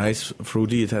very nice,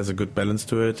 fruity. It has a good balance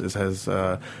to it. It has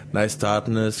nice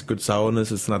tartness, good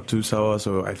sourness. It's not too sour,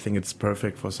 so I think it's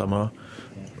perfect for summer.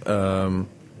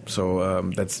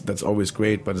 So that's always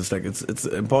great. But it's like it's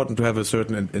important to have a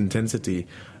certain intensity.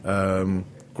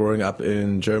 Growing up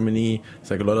in Germany, it's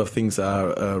like a lot of things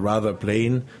are rather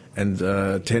plain and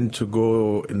tend to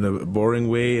go in a boring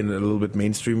way, in a little bit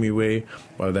mainstreamy way.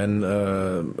 While then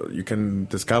you can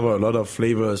discover a lot of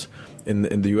flavors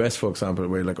in the US, for example,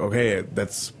 where you're like, okay,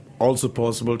 that's also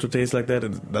possible to taste like that.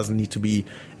 It doesn't need to be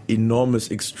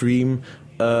enormous, extreme,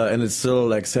 and it's still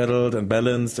like settled and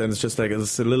balanced, and it's just like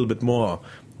it's a little bit more.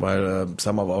 While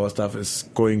some of our stuff is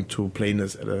going to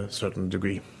plainness at a certain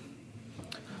degree.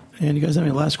 And you guys have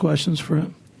any last questions for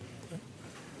him?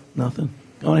 Nothing?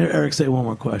 I want to hear Erik say one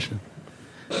more question.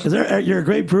 You're a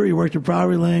great brewer. You worked at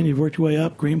Bowery Lane. You've worked your way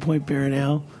up, Greenpoint Beer and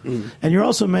Ale. And you're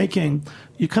also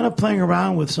you're kind of playing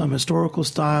around with some historical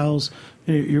styles.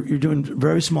 You're doing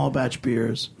very small batch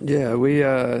beers. Yeah, we,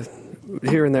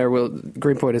 here and there,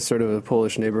 Greenpoint is sort of a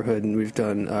Polish neighborhood, and we've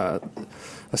done a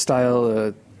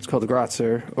style, it's called the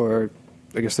Gratzer, or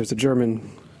I guess there's a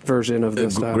German version of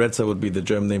this style. Gratzer would be the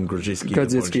German name.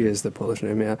 Grodziskie is the Polish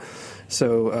name, yeah.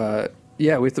 So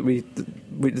Yeah, it's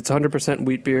 100%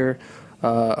 wheat beer,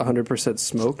 100%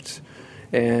 smoked,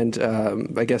 and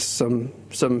I guess some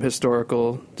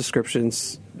historical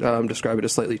descriptions describe it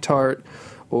as slightly tart,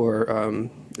 or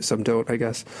some don't, I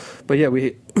guess. But yeah,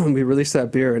 we released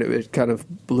that beer, and it kind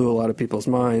of blew a lot of people's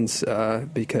minds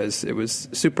because it was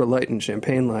super light and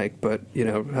champagne-like, but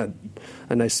had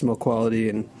a nice smoke quality.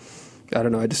 And I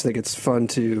don't know, I just think it's fun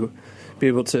to be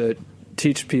able to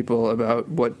teach people about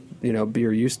what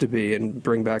beer used to be and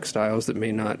bring back styles that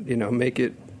may not make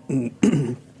it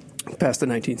past the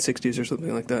 1960s or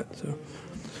something like that. So.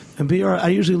 And BR, I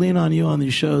usually lean on you on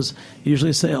these shows. You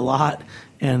usually say a lot,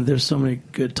 and there's so many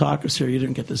good talkers here. You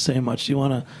didn't get to say much. Do you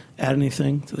want to add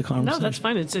anything to the conversation? No, that's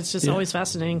fine. It's just always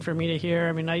fascinating for me to hear.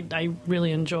 I mean, I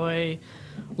really enjoy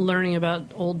learning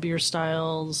about old beer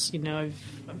styles.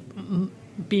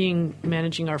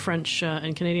 Managing our French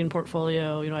and Canadian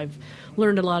portfolio, I've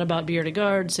learned a lot about bière de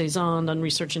garde, saison, done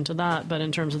research into that. But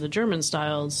in terms of the German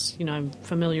styles, I'm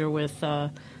familiar with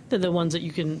the ones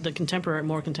that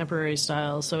more contemporary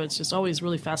styles. So it's just always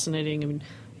really fascinating. I mean,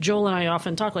 Joel and I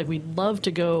often talk like we'd love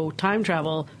to go time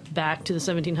travel back to the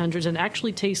 1700s and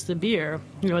actually taste the beer,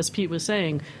 as Pete was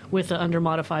saying, with the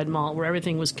under-modified malt, where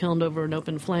everything was kilned over an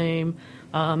open flame.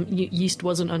 Yeast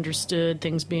wasn't understood,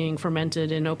 things being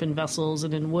fermented in open vessels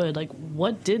and in wood. Like,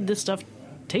 what did this stuff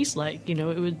taste like? It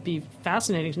would be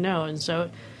fascinating to know. And so,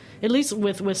 at least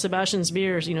with Sebastian's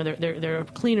beers, they're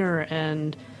cleaner,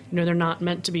 and they're not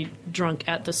meant to be drunk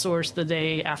at the source the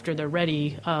day after they're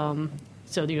ready.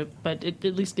 But it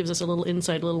at least gives us a little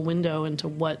insight, a little window into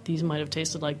what these might have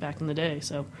tasted like back in the day.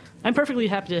 So I'm perfectly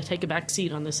happy to take a back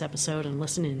seat on this episode and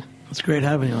listen in. It's great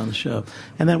having you on the show.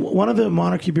 And then one of the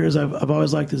Monarchy beers I've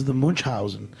always liked is the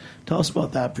Munchausen. Tell us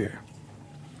about that beer.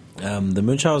 The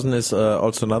Munchausen is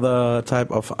also another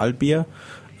type of alt beer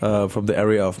from the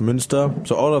area of Münster.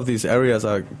 So all of these areas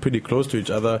are pretty close to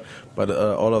each other, but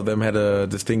all of them had a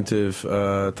distinctive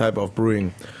type of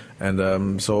brewing.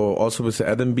 And so also with the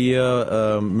Adam beer,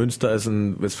 Münster is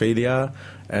in Westphalia,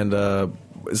 and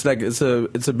it's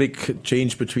a big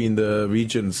change between the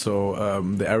regions. So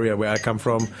the area where I come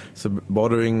from, it's a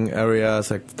bordering area, it's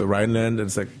like the Rhineland,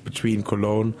 it's like between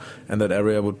Cologne, and that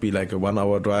area would be like a 1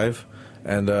 hour drive.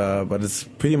 And but it's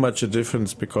pretty much a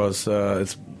difference because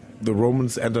it's the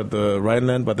Romans entered the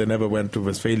Rhineland, but they never went to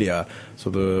Westphalia. So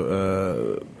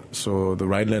the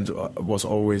Rhineland was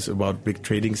always about big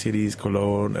trading cities,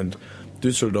 Cologne and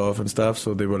Düsseldorf and stuff.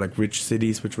 So they were like rich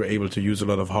cities which were able to use a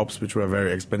lot of hops, which were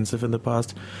very expensive in the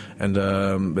past.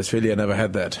 And Westphalia never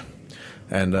had that.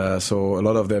 And so a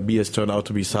lot of their beers turn out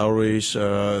to be sourish.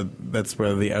 That's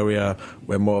where the area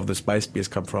where more of the spiced beers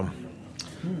come from.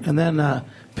 And then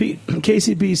Pete,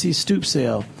 KCBC Stoop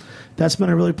Sale. That's been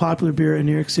a really popular beer in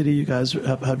New York City. You guys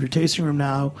have your tasting room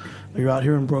now. You're out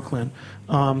here in Brooklyn.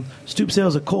 Stoop Sale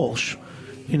is a Kolsch.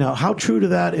 How true to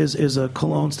that is a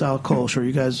Cologne-style Kolsch? Or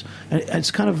you guys, it's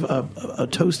kind of a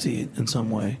toasty in some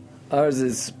way. Ours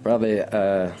is probably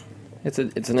it's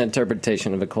an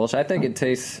interpretation of a Kolsch. I think it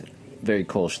tastes very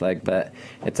Kolsch-like, but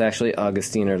it's actually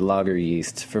Augustiner lager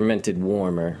yeast, fermented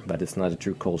warmer, but it's not a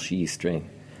true Kolsch yeast strain.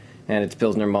 And it's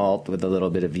Pilsner malt with a little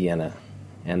bit of Vienna.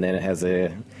 And then it has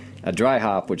a dry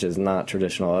hop, which is not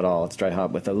traditional at all. It's dry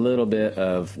hop with a little bit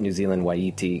of New Zealand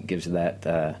Waiiti, gives you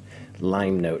that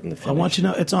lime note in the finish. I want you to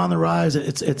know it's on the rise.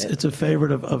 It's a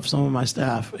favorite of some of my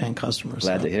staff and customers.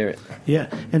 Glad to hear it. Yeah.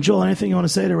 And Joel, anything you want to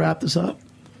say to wrap this up?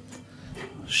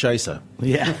 Scheisse.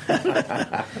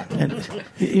 Yeah. And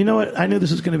you know what? I knew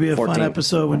this was going to be a 14. Fun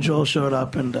episode when Joel showed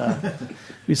up and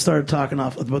we started talking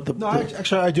off about the... No,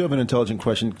 actually, I do have an intelligent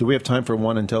question. Do we have time for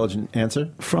one intelligent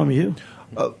answer? From you.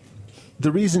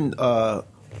 The reason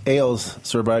ales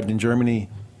survived in Germany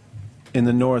in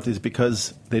the north is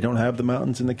because they don't have the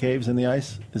mountains and the caves and the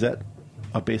ice? Is that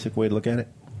a basic way to look at it?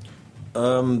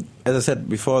 As I said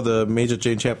before, the major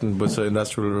change happened with the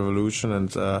Industrial Revolution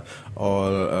and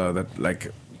all that. Like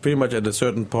pretty much at a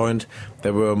certain point,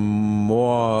 there were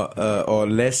more or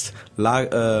less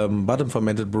bottom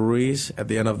fermented breweries at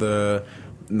the end of the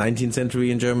 19th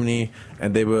century in Germany,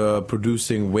 and they were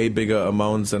producing way bigger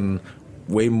amounts and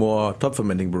way more top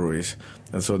fermenting breweries.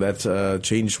 And so that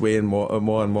changed way and more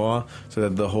and more, so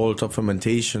that the whole top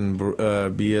fermentation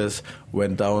beers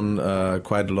went down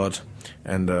quite a lot.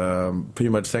 And pretty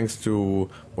much thanks to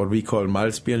what we call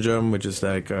Malzbier in German, which is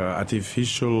like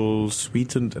artificial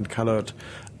sweetened and colored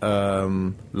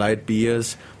light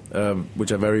beers,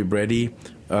 which are very bready.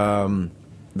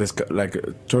 This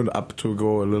turned up to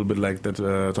go a little bit like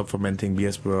that. Top fermenting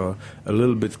beers were a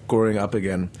little bit growing up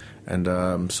again, and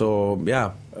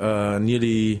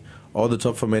nearly all the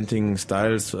top fermenting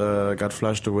styles got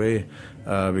flushed away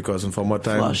because in former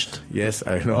times, flushed. Yes,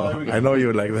 I know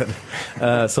you like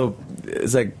that. So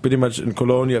it's like pretty much in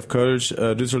Cologne you have Kölsch,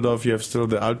 Düsseldorf you have still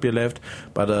the Altbier left,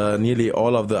 but nearly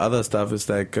all of the other stuff is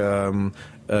like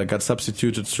got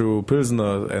substituted through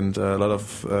Pilsner and a lot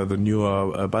of the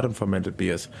newer bottom fermented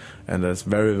beers, and there's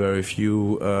very, very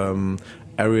few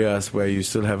areas where you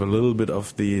still have a little bit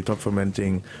of the top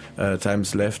fermenting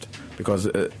times left, because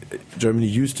Germany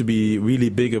used to be really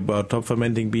big about top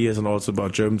fermenting beers and also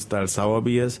about German style sour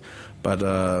beers, but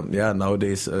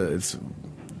nowadays it's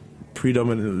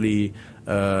predominantly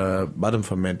bottom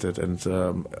fermented,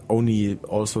 and only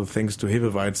also thanks to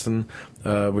Hefeweizen,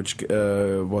 which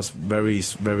was very,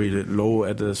 very low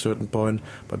at a certain point,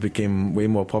 but became way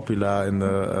more popular in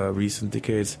the recent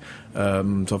decades.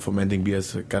 Top fermenting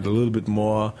beers got a little bit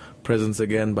more presence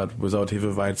again, but without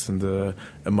Hefeweizen, the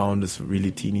amount is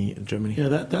really teeny in Germany. Yeah,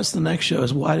 that's the next show,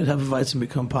 is why did Hefeweizen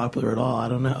become popular at all? I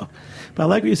don't know. But I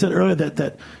like what you said earlier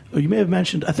that you may have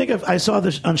mentioned, I think I saw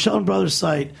this on Shelton Brothers'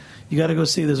 site. You got to go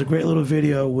see. There's a great little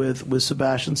video with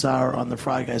Sebastian Sauer on the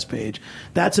Freigeist page.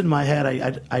 That's in my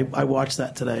head. I watched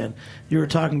that today, and you were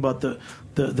talking about the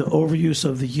overuse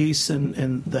of the yeast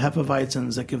and the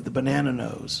Hefeweizens that give the banana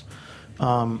nose.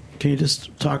 Can you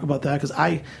just talk about that? Because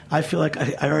I feel like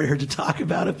I already heard you talk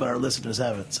about it, but our listeners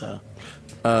haven't. So,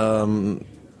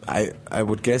 I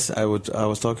would guess I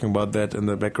was talking about that in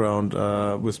the background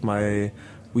with my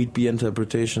wheat beer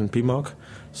interpretation Pimok.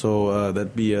 So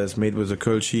that beer is made with a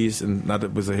Kölsch yeast and not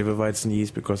with a Hefeweizen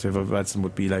yeast, because Hefeweizen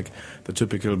would be like the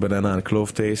typical banana and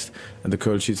clove taste, and the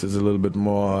Kölsch yeast is a little bit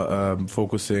more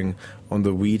focusing on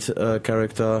the wheat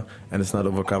character, and it's not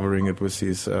overcovering it with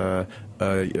these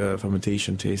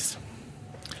fermentation tastes.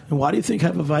 And why do you think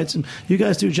Hefeweizen, you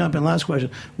guys do jump in, last question,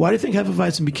 why do you think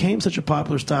Hefeweizen became such a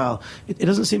popular style? It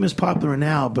doesn't seem as popular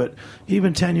now, but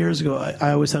even 10 years ago,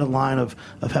 I always had a line of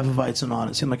Hefeweizen on.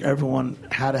 It seemed like everyone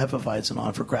had a Hefeweizen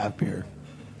on for craft beer.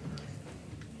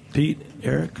 Pete,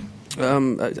 Erik?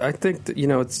 I think that,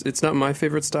 it's not my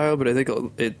favorite style, but I think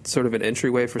it's sort of an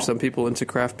entryway for some people into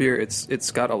craft beer.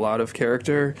 It's got a lot of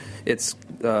character. It's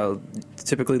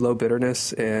typically low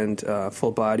bitterness and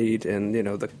full bodied, and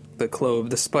the clove,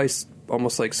 the spice,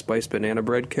 almost like spiced banana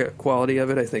bread quality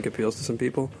of it, I think appeals to some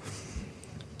people.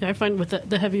 Yeah, I find with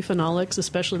the heavy phenolics,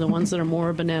 especially the ones that are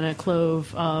more banana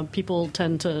clove, people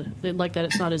tend to like that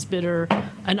it's not as bitter.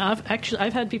 And I've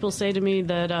had people say to me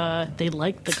that they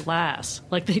like the glass,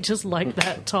 like they just like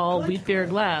that tall wheat beer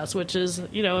glass, which is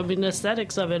the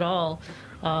aesthetics of it all.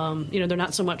 They're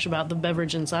not so much about the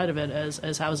beverage inside of it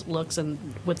as how it looks, and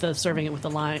with the serving it with the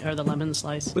lime or the lemon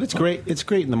slice. But it's great. It's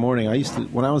great in the morning.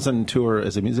 When I was on tour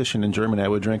as a musician in Germany, I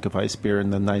would drink a Weiss beer in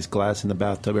the nice glass in the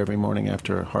bathtub every morning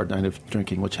after a hard night of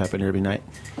drinking, which happened every night.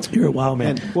 You're a wild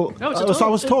man. I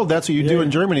was told that's what you do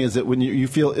in Germany, is that when you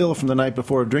feel ill from the night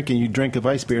before drinking, you drink a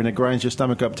Weiss beer and it grinds your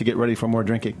stomach up to get ready for more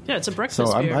drinking. Yeah, it's a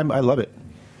breakfast beer. I love it.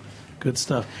 Good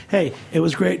stuff. Hey, it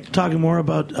was great talking more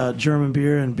about German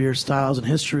beer and beer styles and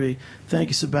history. Thank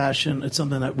you, Sebastian. It's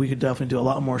something that we could definitely do a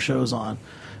lot more shows on.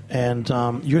 And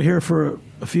you're here for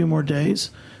a few more days.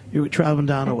 You're traveling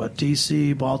down to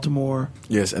D.C., Baltimore?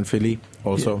 Yes, and Philly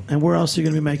also. Yeah. And where else are you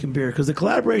going to be making beer? Because the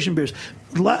collaboration beers,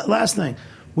 last thing,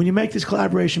 when you make these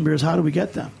collaboration beers, how do we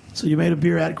get them? So you made a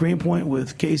beer at Greenpoint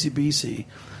with KCBC.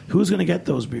 Who's going to get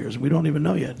those beers? We don't even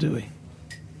know yet, do we?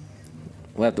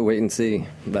 We'll have to wait and see,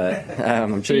 but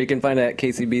I'm sure you can find it at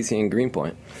KCBC in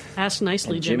Greenpoint. Ask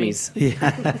nicely, and Jimmy's.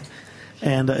 Yeah.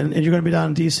 And you're going to be down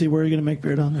in D.C. Where are you going to make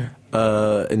beer down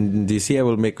there? In D.C. I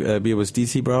will make beer with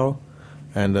D.C. Brow,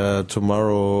 and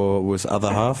tomorrow with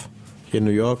Other Half here in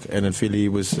New York, and in Philly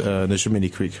with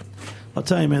Neshaminy Creek. I'll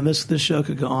tell you, man, this show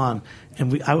could go on,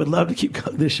 and I would love to keep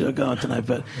this show going tonight,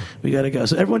 but we got to go.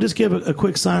 So everyone just give a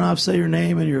quick sign-off, say your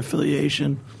name and your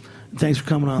affiliation. Thanks for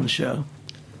coming on the show.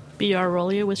 B.R.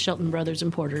 Rollia with Shelton Brothers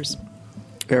Importers.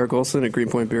 Erik Olsen at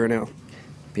Greenpoint Beer Ale.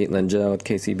 Pete Lengyel at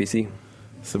KCBC.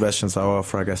 Sebastian Sauer,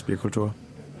 Freigeist Bierkultur.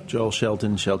 Joel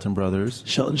Shelton Brothers.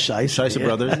 Shelton Scheisse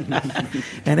Brothers.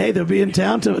 And hey, they'll be in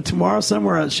town tomorrow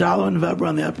somewhere at Shallow and Weber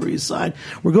on the Upper East Side.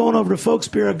 We're going over to Folks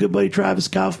Beer. Our good buddy Travis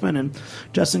Kaufman and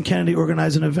Justin Kennedy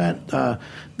organize an event. The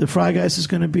Freigeist is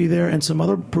going to be there, and some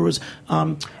other brewers.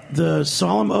 The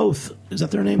Solemn Oath, is that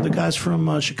their name? The guys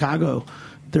from Chicago.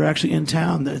 They're actually in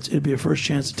town. It'd be a first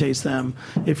chance to taste them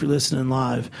if you're listening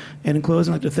live. And in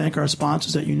closing, I'd like to thank our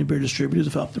sponsors at Union Beer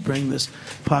Distributors who helped to bring this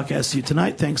podcast to you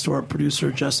tonight. Thanks to our producer,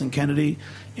 Justin Kennedy.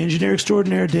 Engineer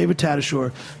extraordinaire, David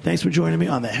Tadashore. Thanks for joining me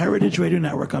on the Heritage Radio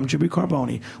Network. I'm Jimmy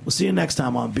Carboni. We'll see you next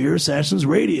time on Beer Sessions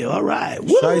Radio. All right.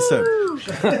 Woo! Scheisse.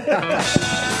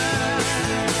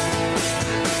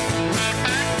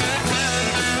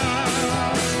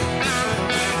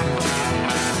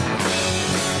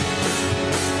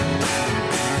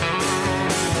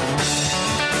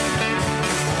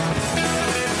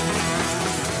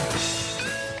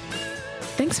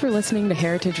 Thanks for listening to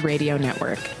Heritage Radio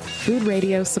Network, food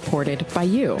radio supported by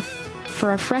you.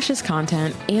 For our freshest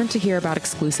content and to hear about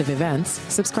exclusive events,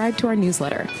 subscribe to our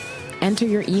newsletter. Enter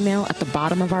your email at the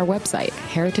bottom of our website,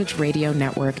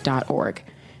 heritageradionetwork.org.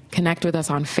 Connect with us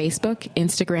on Facebook,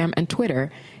 Instagram, and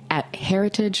Twitter at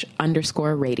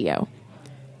heritage_radio.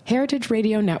 Heritage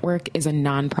Radio Network is a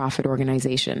nonprofit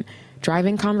organization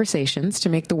driving conversations to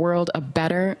make the world a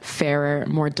better, fairer,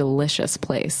 more delicious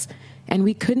place. And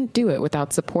we couldn't do it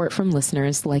without support from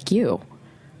listeners like you.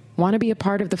 Want to be a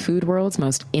part of the food world's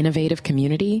most innovative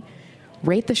community?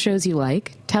 Rate the shows you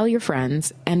like, tell your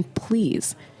friends, and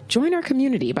please join our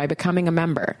community by becoming a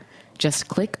member. Just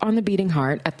click on the beating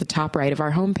heart at the top right of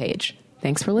our homepage.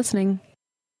 Thanks for listening.